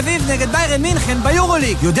ומכבי תל אביב נגד ביירן מינכן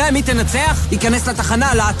ביורוליג. יודע מי תנצח? ייכנס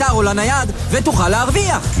לתחנה, לאתר או לנייד ותוכל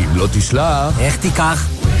להרוויח. כי אם לא תשלח, איך תיקח?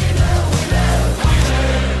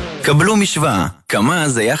 קבלו משוואה, כמה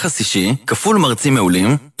זה יחס אישי, כפול מרצים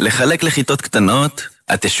מעולים, לחלק לכיתות קטנות,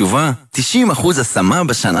 התשובה, 90% השמה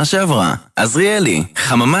בשנה שעברה. עזריאלי,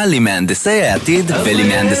 חממה למהנדסי העתיד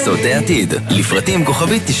ולמהנדסות העתיד. לפרטים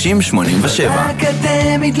כוכבית 9087.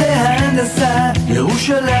 אקדמית להנדסה,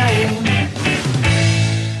 ירושלים.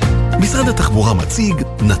 משרד התחבורה מציג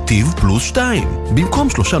נתיב פלוס 2. במקום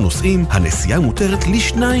 3 נוסעים, הנסיעה מותרת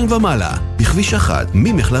ל2 ומעלה. בכביש 1,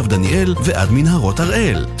 ממחלף דניאל ועד מנהרות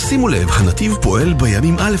הראל. שימו לב, הנתיב פועל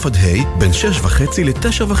בימים א' עד ה' בין 6:30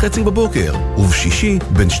 ל-9:30 בבוקר, ובשישי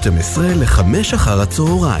בין 12 ל-5 אחר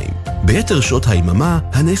הצהריים. ביתר שעות היממה,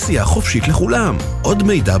 הנסיעה חופשית לכולם. עוד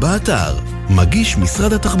מידע באתר. מגיש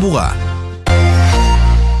משרד התחבורה.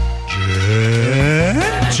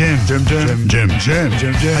 ג'ם, ג'ם, ג'ם, ג'ם,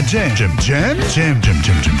 ג'ם, ג'ם, הג'ם, ג'ם, ג'ם, ג'ם, ג'ם,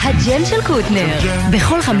 ג'ם, ג'ם. הג'ם של קוטנר.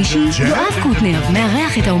 בכל חמישי יואב קוטנר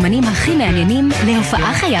מארח את האומנים הכי מעניינים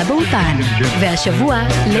להופעה חיה באולפן. והשבוע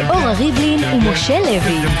לאורה ריבלין ומשה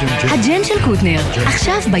לוי. הג'ם של קוטנר,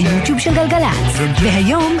 עכשיו ביוטיוב של גלגלצ.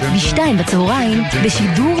 והיום ב14:00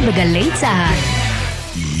 בשידור בגלי צהל.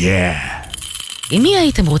 עם מי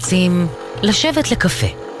הייתם רוצים לשבת לקפה?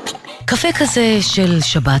 קפה כזה של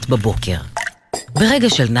שבת בבוקר. ברגע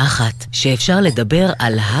של נחת שאפשר לדבר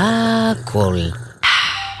על הכל.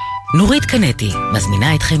 נורית קנטי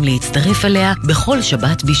מזמינה אתכם להצטרף אליה בכל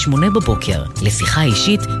שבת ב8:00 לשיחה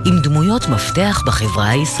אישית עם דמויות מפתח בחברה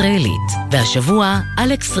הישראלית. והשבוע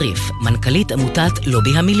אלכס ריף, מנכ"לית עמותת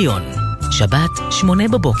לובי המיליון. שבת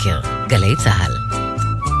 8:00, גלי צהל.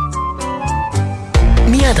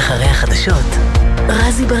 מיד אחרי החדשות,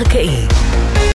 רזי ברקאי.